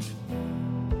your love.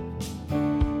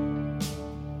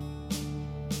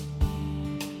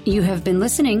 You have been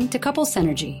listening to Couple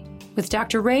Synergy with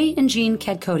Dr. Ray and Jean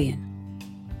Kadkodian.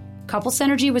 Couple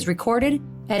Synergy was recorded,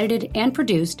 edited, and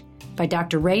produced by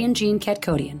Dr. Ray and Jean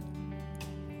Kadkodian.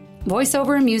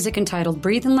 Voiceover and music entitled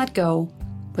Breathe and Let Go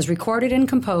was recorded and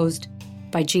composed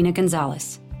by Gina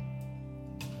Gonzalez.